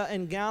Samaria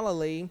and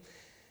Galilee.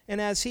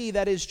 And as he,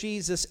 that is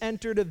Jesus,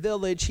 entered a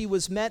village, he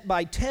was met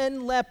by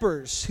 10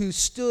 lepers who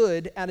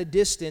stood at a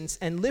distance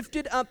and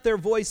lifted up their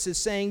voices,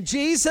 saying,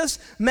 Jesus,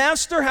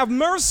 Master, have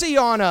mercy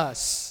on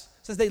us.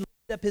 It says they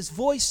lifted up his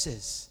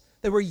voices.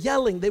 They were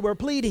yelling, they were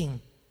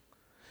pleading.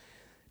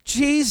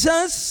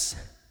 Jesus,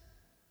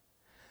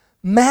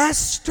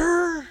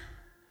 Master.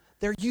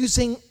 They're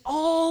using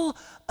all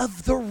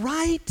of the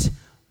right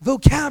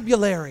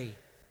vocabulary.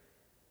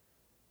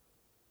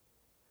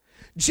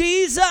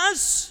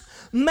 Jesus,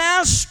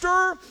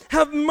 Master,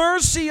 have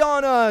mercy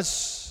on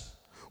us.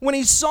 When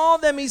he saw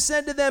them, he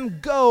said to them,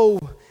 Go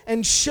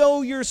and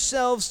show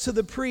yourselves to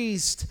the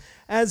priest.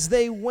 As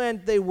they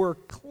went, they were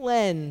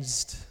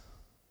cleansed.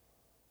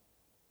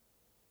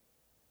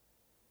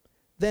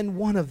 Then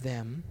one of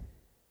them,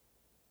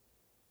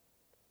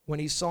 when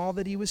he saw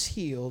that he was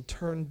healed,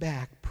 turned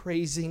back,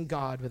 praising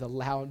God with a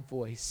loud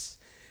voice.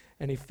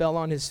 And he fell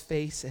on his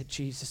face at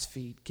Jesus'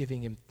 feet,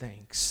 giving him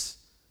thanks.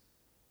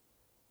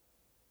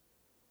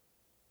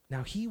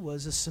 Now he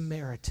was a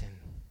Samaritan.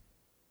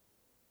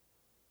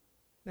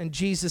 And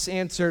Jesus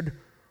answered,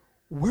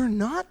 Were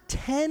not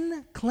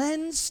 10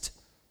 cleansed?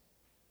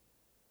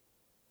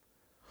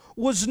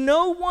 Was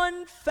no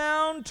one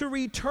found to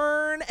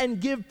return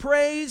and give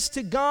praise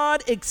to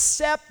God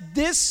except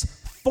this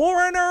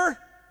foreigner?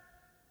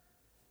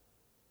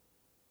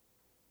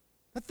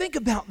 Now think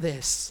about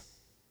this.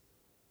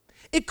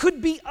 It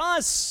could be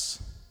us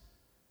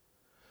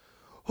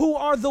who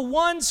are the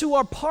ones who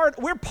are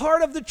we're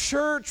part of the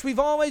church. We've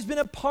always been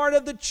a part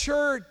of the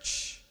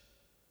church.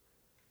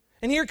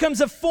 And here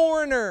comes a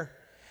foreigner.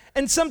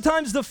 And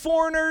sometimes the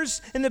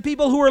foreigners and the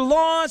people who are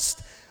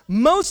lost,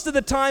 most of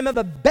the time have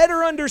a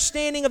better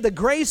understanding of the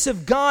grace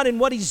of God and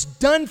what he's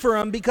done for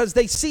them, because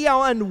they see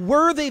how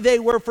unworthy they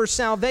were for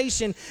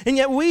salvation. And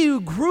yet we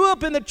who grew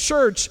up in the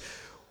church,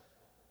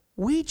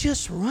 we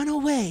just run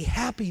away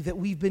happy that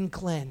we've been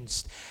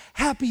cleansed,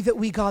 happy that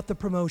we got the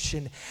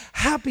promotion,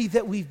 happy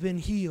that we've been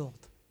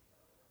healed,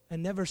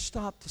 and never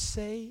stop to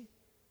say,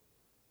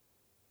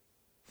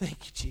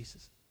 thank you,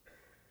 Jesus.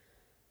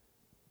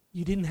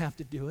 You didn't have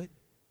to do it.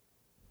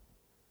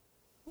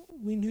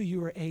 We knew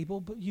you were able,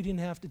 but you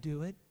didn't have to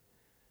do it.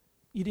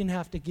 You didn't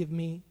have to give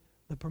me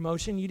the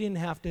promotion. You didn't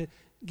have to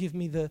give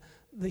me the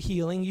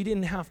healing. You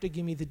didn't have to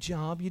give me the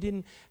job. You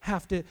didn't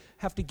have to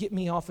get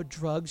me off of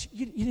drugs.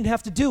 You didn't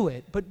have to do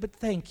it, but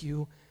thank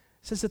you.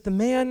 It says that the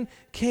man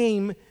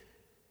came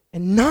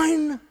and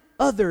 9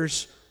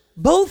 others,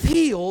 both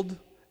healed,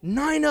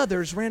 9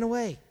 others ran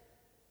away.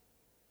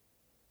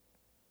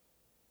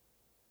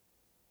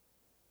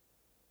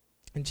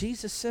 And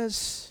Jesus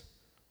says,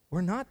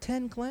 were not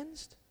 10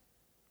 cleansed?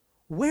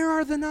 Where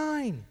are the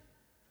 9?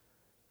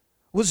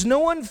 Was no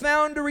one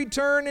found to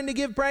return and to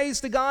give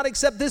praise to God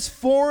except this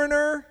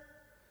foreigner?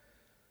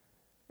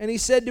 And he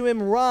said to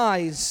him,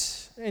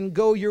 rise and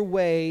go your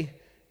way.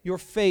 Your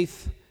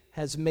faith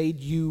has made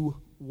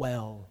you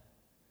well.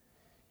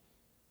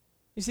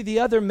 You see, the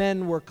other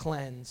men were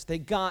cleansed. They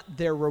got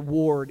their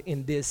reward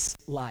in this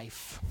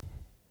life.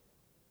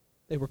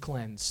 They were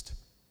cleansed,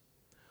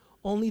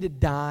 only to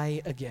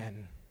die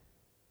again.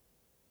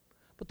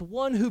 But the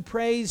one who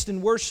praised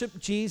and worshiped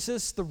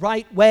Jesus the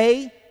right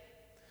way,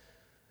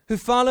 who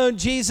followed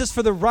Jesus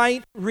for the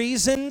right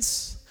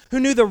reasons, who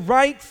knew the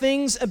right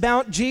things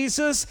about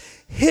Jesus,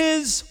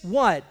 his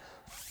what?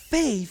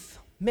 Faith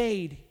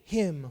made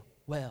him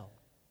well.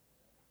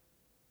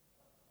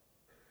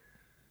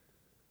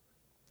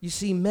 You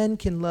see, men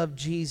can love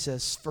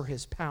Jesus for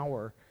his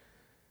power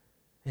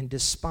and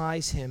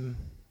despise him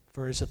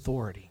for his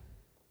authority.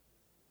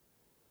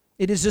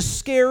 It is a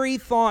scary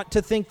thought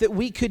to think that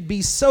we could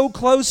be so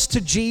close to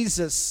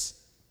Jesus,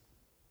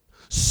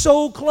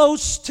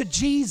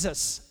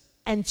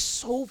 and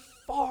so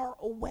far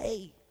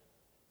away.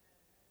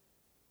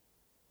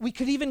 We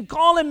could even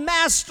call him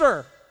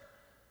Master.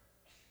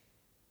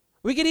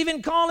 We could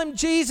even call him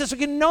Jesus. We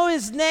could know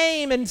his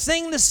name and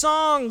sing the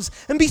songs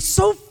and be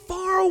so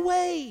far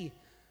away.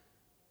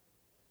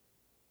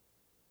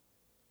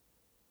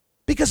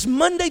 Because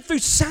Monday through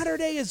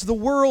Saturday is the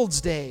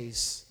world's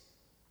days.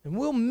 And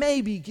we'll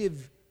maybe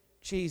give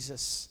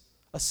Jesus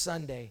a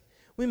Sunday.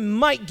 We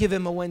might give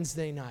him a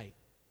Wednesday night.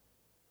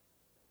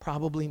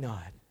 Probably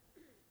not.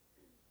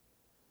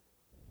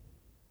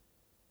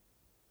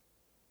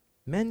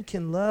 Men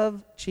can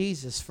love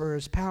Jesus for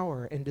his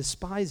power and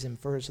despise him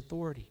for his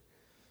authority.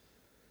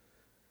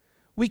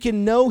 We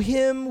can know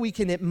him, we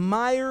can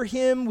admire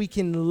him, we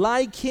can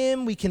like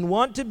him, we can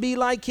want to be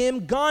like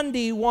him.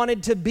 Gandhi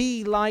wanted to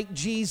be like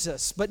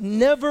Jesus, but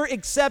never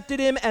accepted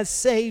him as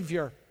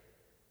Savior.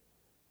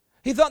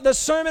 He thought the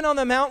Sermon on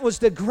the Mount was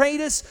the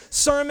greatest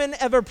sermon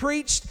ever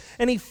preached,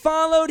 and he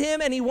followed him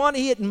and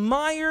he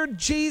admired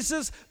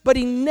Jesus, but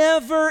he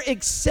never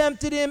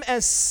accepted him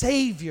as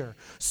Savior.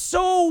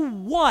 So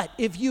what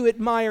if you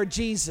admire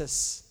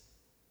Jesus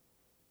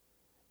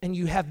and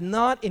you have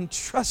not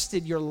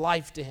entrusted your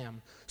life to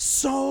him?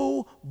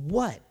 So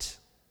what?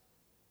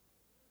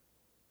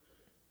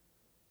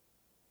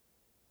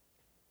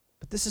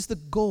 But this is the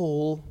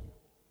goal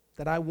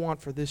that I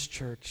want for this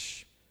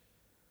church.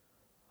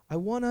 I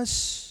want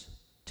us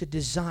to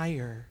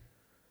desire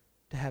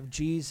to have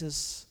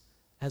Jesus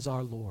as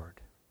our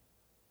Lord.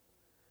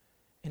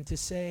 And to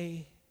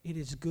say, it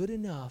is good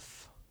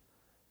enough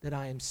that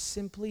I am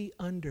simply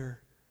under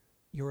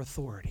your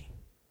authority.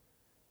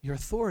 Your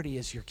authority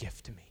is your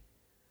gift to me.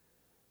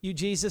 You,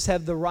 Jesus,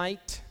 have the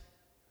right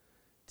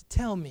to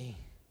tell me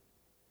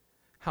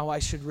how I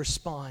should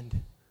respond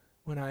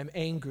when I'm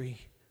angry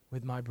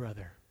with my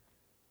brother.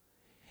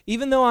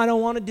 Even though I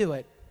don't want to do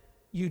it,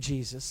 you,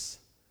 Jesus,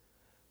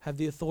 have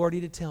the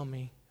authority to tell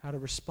me how to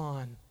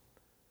respond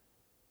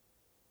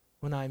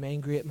when I'm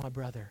angry at my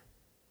brother.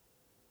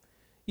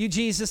 You,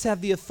 Jesus, have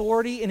the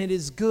authority, and it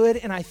is good,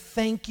 and I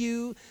thank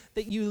you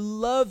that you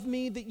love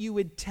me, that you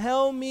would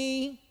tell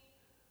me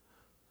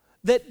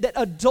that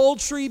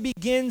adultery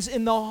begins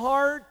in the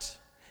heart.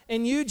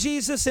 And you,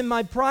 Jesus, in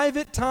my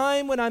private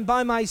time when I'm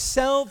by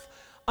myself,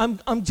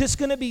 I'm just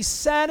going to be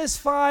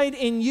satisfied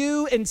in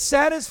you and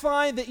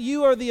satisfied that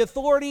you are the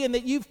authority and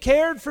that you've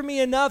cared for me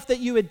enough that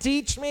you would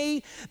teach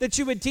me,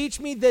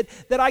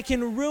 that I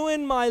can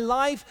ruin my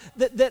life,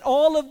 that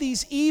all of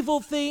these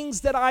evil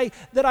things that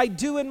I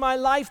do in my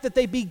life, that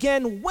they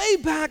begin way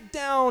back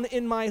down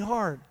in my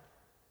heart.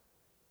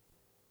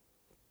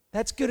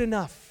 That's good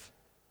enough.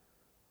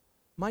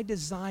 My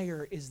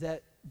desire is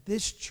that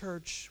this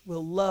church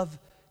will love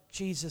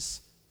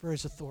Jesus for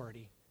his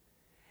authority.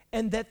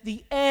 And that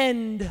the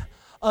end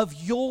of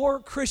your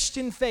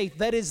Christian faith,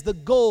 that is the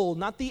goal,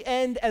 not the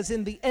end as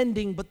in the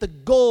ending, but the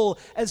goal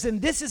as in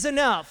this is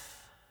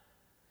enough,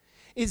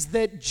 is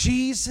that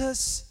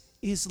Jesus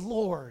is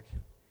Lord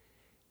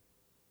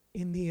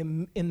in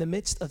the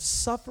midst of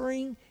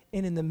suffering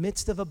and in the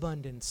midst of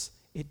abundance.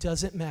 It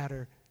doesn't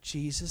matter.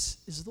 Jesus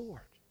is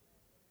Lord.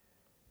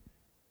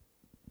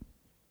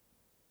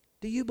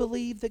 Do you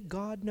believe that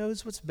God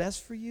knows what's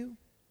best for you?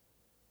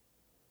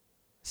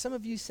 Some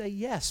of you say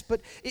yes, but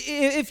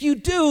if you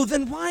do,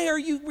 then why are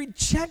you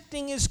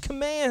rejecting his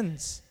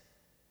commands?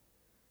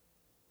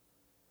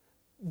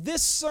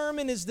 This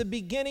sermon is the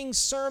beginning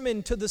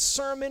sermon to the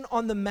Sermon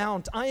on the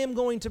Mount. I am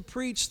going to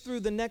preach through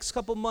the next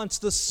couple months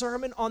the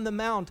Sermon on the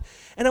Mount.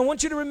 And I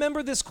want you to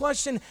remember this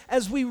question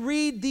as we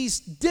read these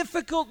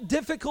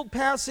difficult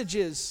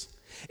passages.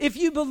 If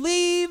you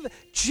believe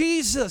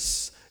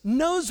Jesus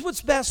knows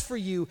what's best for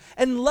you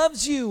and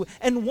loves you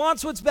and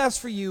wants what's best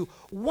for you,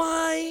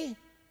 why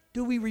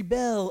do we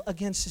rebel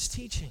against his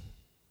teaching?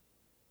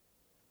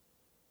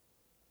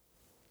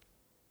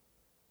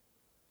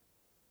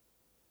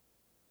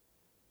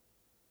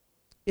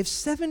 If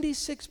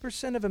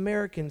 76% of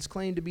Americans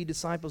claim to be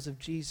disciples of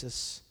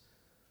Jesus,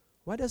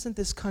 why doesn't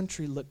this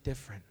country look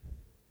different?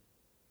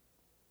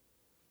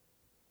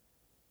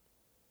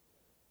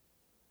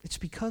 It's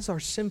because our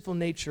sinful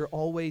nature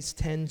always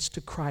tends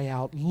to cry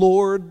out,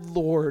 Lord,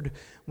 Lord,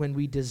 when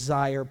we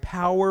desire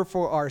power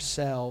for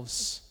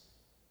ourselves,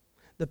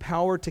 the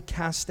power to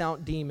cast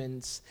out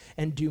demons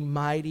and do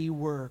mighty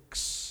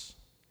works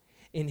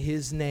in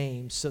His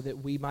name so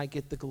that we might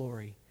get the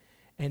glory,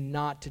 and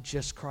not to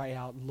just cry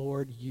out,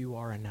 Lord, you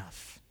are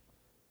enough.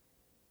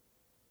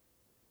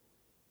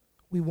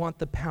 We want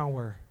the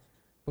power,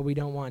 but we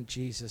don't want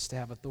Jesus to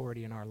have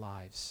authority in our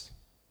lives.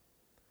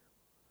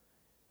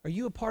 Are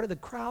you a part of the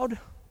crowd,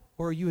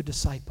 or are you a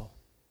disciple?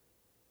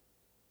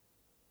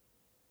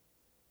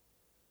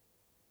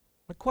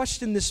 My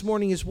question this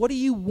morning is, what do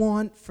you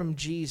want from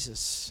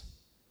Jesus?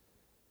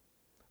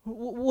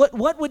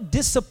 What would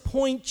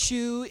disappoint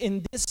you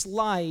in this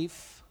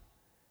life?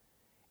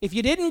 If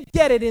you didn't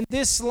get it in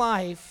this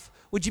life,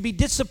 would you be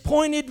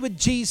disappointed with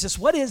Jesus?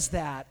 What is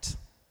that?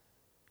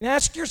 And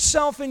ask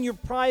yourself in your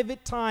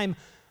private time,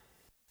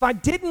 if I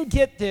didn't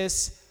get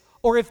this,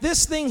 or if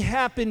this thing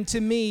happened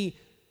to me,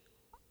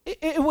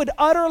 it would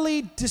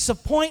utterly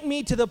disappoint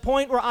me to the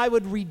point where I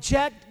would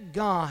reject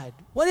God.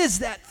 What is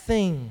that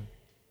thing?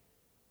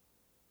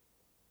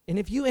 And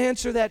if you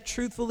answer that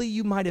truthfully,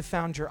 you might have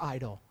found your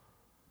idol.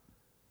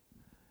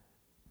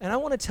 And I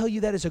want to tell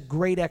you that is a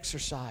great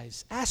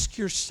exercise. Ask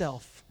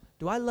yourself,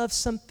 do I love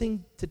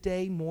something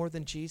today more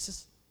than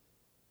Jesus?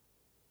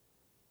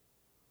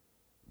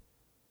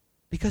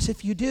 Because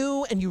if you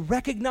do, and you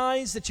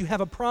recognize that you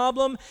have a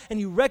problem, and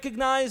you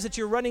recognize that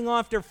you're running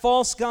after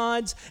false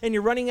gods, and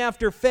you're running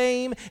after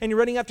fame, and you're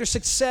running after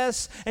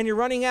success, and you're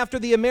running after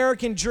the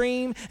American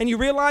dream, and you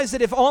realize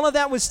that if all of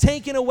that was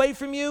taken away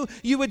from you,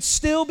 you would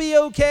still be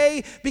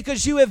okay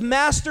because you have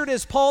mastered,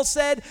 as Paul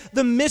said,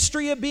 the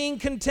mystery of being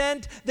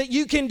content, that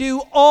you can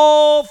do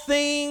all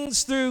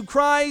things through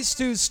Christ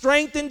who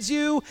strengthens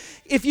you.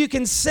 If you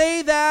can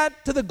say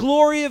that to the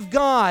glory of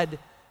God,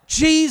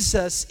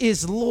 Jesus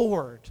is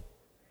Lord.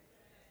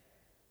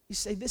 You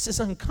say, this is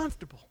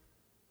uncomfortable.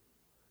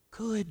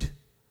 Good.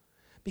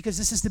 Because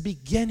this is the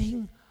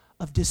beginning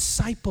of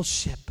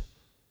discipleship.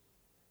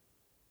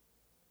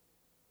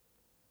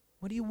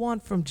 What do you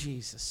want from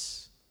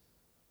Jesus?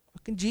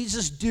 What can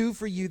Jesus do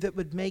for you that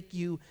would make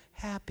you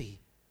happy?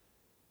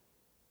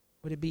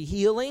 Would it be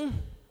healing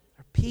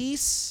or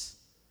peace,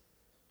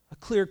 a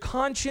clear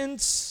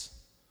conscience,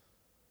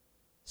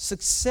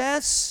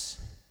 success,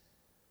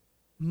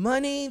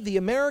 money, the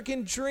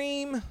American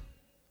dream?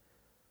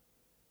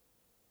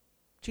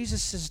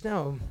 Jesus says,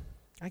 no,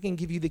 I can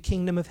give you the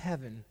kingdom of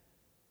heaven.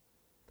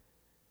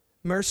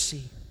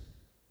 Mercy.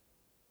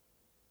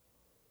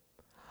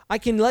 I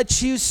can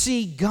let you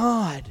see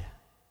God.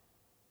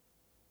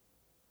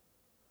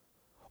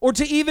 Or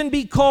to even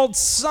be called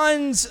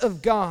sons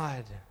of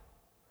God.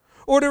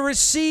 Or to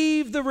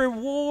receive the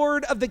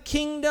reward of the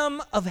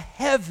kingdom of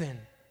heaven.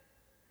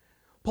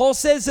 Paul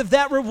says of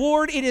that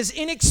reward, it is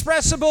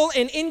inexpressible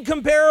and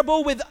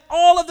incomparable with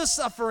all of the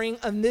suffering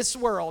in this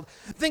world.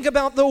 Think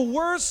about the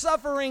worst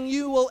suffering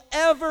you will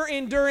ever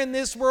endure in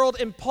this world.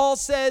 And Paul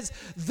says,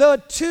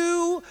 the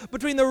two,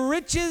 between the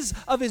riches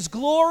of his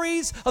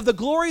glories, of the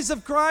glories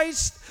of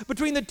Christ,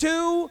 between the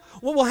two,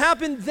 what will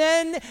happen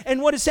then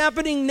and what is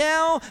happening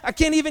now, I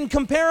can't even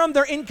compare them.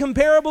 They're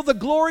incomparable. The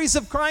glories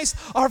of Christ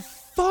are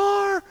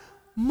far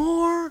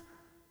more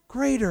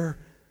greater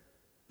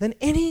than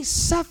any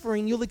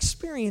suffering you'll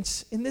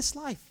experience in this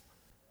life.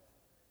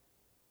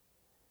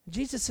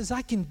 Jesus says,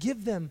 I can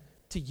give them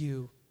to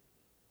you.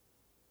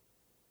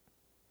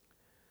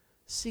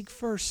 Seek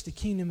first the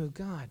kingdom of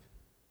God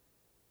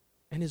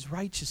and His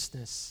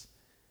righteousness.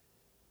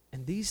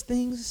 And these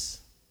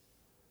things,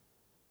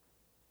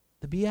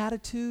 the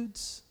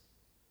Beatitudes,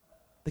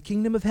 the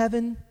kingdom of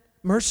heaven,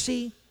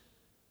 mercy,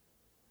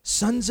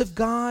 sons of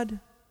God,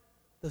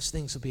 those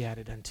things will be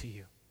added unto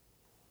you.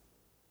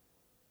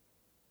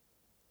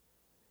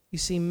 You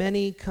see,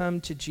 many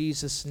come to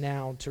Jesus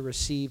now to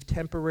receive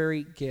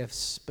temporary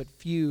gifts, but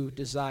few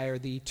desire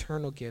the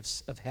eternal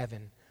gifts of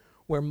heaven,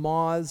 where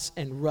moths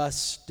and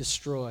rust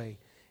destroy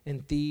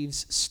and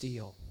thieves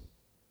steal.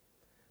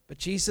 But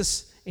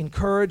Jesus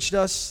encouraged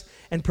us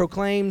and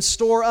proclaimed,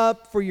 store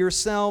up for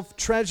yourself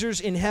treasures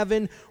in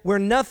heaven, where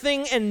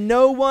nothing and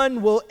no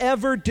one will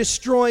ever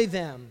destroy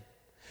them.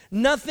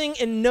 Nothing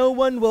and no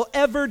one will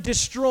ever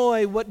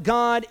destroy what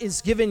God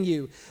has given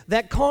you.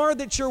 That car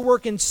that you're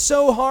working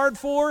so hard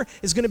for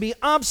is going to be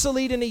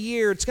obsolete in a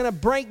year. It's going to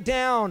break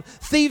down.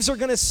 Thieves are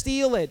going to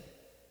steal it.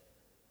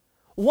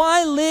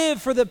 Why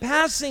live for the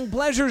passing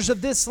pleasures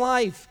of this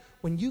life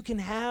when you can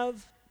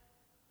have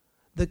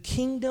the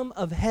kingdom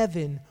of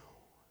heaven?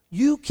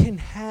 You can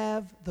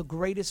have the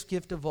greatest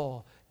gift of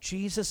all.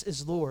 Jesus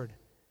is Lord.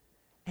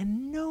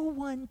 And no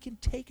one can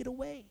take it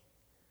away.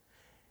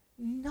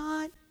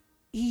 Not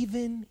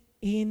even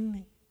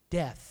in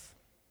death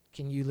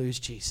can you lose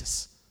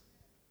Jesus.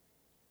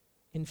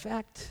 In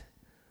fact,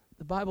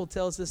 the Bible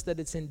tells us that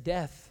it's in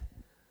death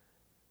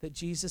that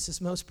Jesus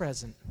is most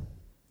present.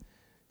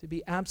 To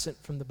be absent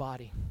from the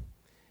body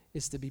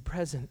is to be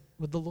present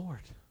with the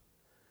Lord.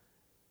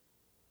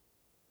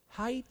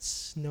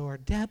 Heights nor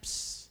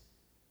depths,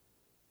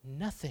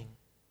 nothing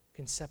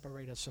can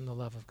separate us from the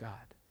love of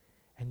God.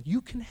 And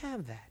you can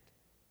have that.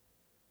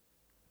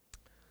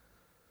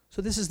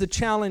 So this is the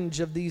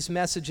challenge of these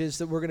messages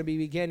that we're going to be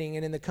beginning,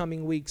 and in the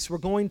coming weeks, we're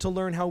going to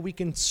learn how we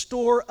can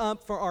store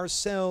up for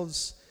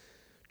ourselves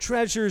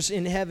treasures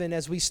in heaven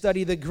as we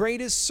study the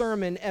greatest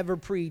sermon ever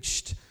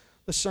preached,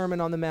 the Sermon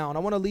on the Mount. I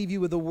want to leave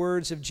you with the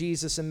words of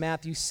Jesus in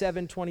Matthew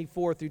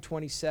 7:24 through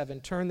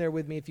 27. Turn there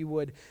with me if you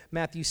would.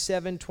 Matthew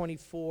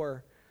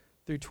 7:24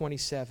 through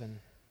 27.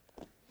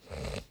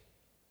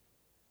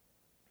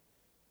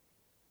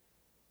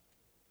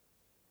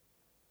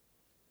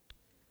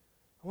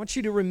 I want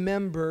you to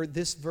remember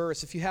this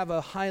verse. If you have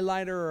a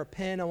highlighter or a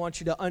pen, I want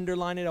you to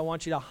underline it. I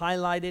want you to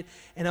highlight it.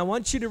 And I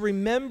want you to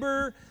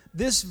remember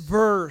this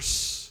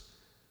verse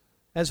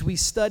as we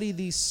study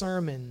these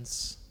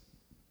sermons.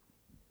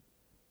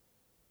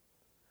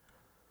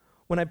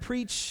 When I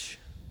preach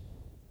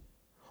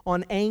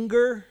on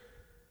anger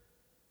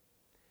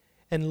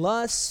and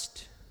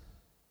lust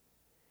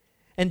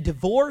and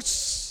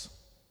divorce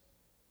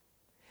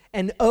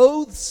and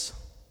oaths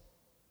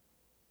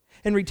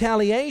and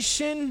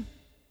retaliation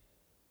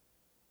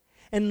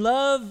and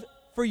love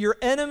for your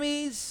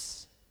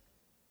enemies,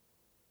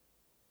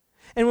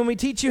 and when we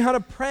teach you how to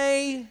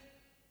pray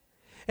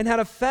and how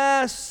to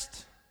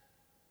fast,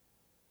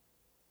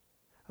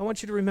 I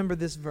want you to remember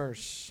this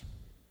verse.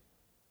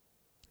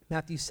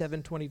 Matthew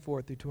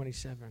 7:24 through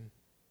 27.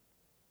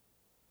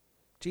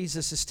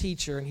 Jesus is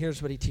teacher, and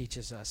here's what he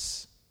teaches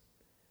us.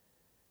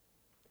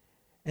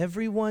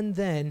 Everyone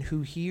then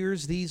who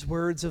hears these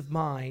words of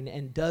mine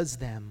and does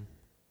them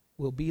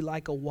will be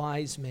like a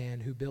wise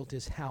man who built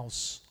his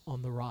house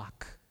on the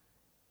rock.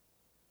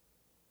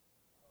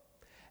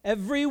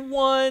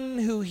 Everyone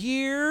who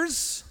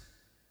hears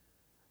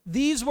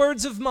these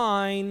words of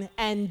mine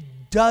and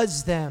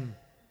does them.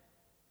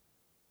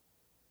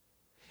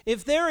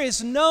 If there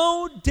is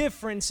no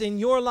difference in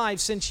your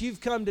life since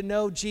you've come to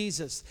know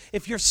Jesus,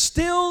 if you're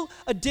still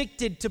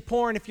addicted to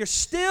porn, if you're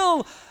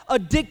still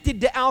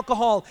addicted to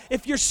alcohol,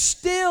 if you're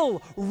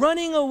still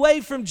running away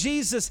from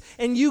Jesus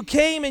and you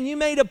came and you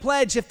made a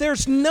pledge, if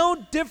there's no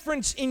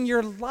difference in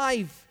your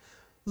life,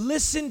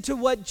 listen to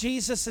what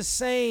Jesus is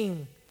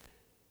saying.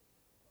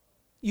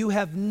 You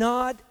have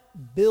not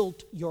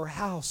built your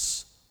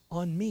house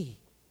on me.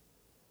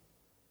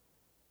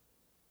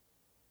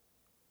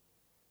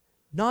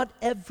 Not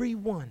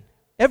everyone.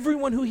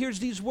 Everyone who hears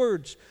these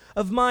words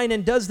of mine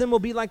and does them will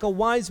be like a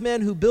wise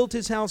man who built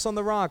his house on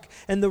the rock.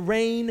 And the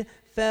rain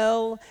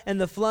fell, and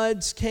the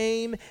floods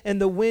came,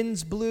 and the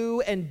winds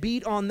blew and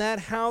beat on that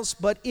house,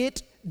 but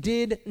it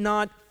did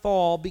not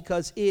fall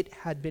because it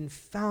had been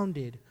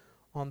founded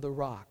on the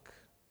rock.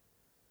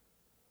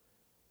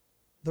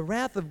 The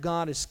wrath of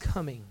God is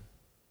coming.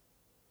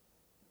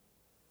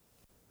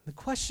 The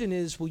question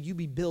is, will you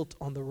be built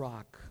on the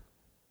rock?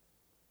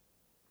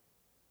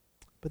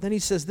 But then he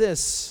says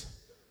this,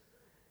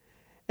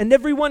 and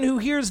everyone who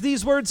hears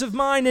these words of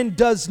mine and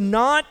does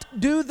not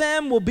do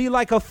them will be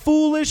like a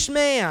foolish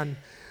man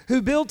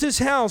who built his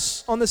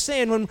house on the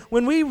sand.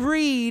 When we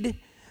read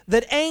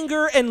that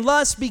anger and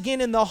lust begin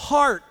in the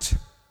heart,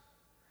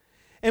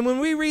 and when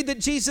we read that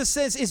Jesus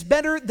says it's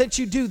better that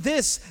you do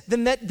this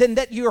than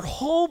that your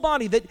whole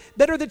body, that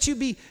better that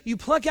you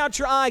pluck out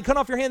your eye, cut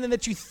off your hand, than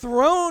that you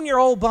thrown your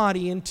whole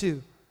body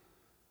into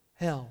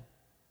hell.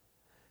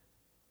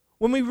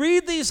 When we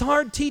read these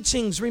hard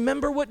teachings,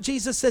 remember what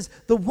Jesus says.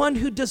 The one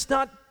who does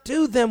not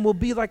do them will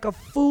be like a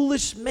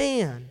foolish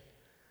man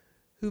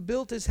who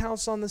built his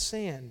house on the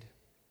sand.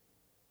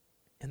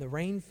 And the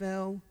rain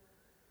fell,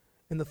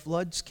 and the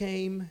floods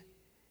came,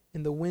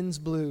 and the winds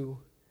blew,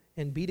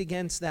 and beat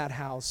against that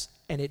house,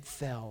 and it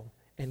fell,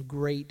 and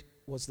great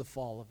was the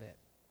fall of it.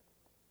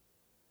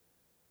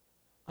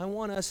 I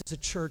want us as a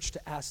church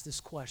to ask this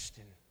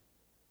question.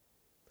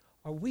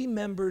 Are we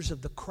members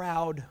of the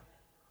crowd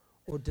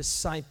or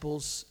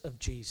disciples of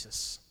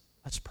Jesus?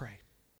 Let's pray.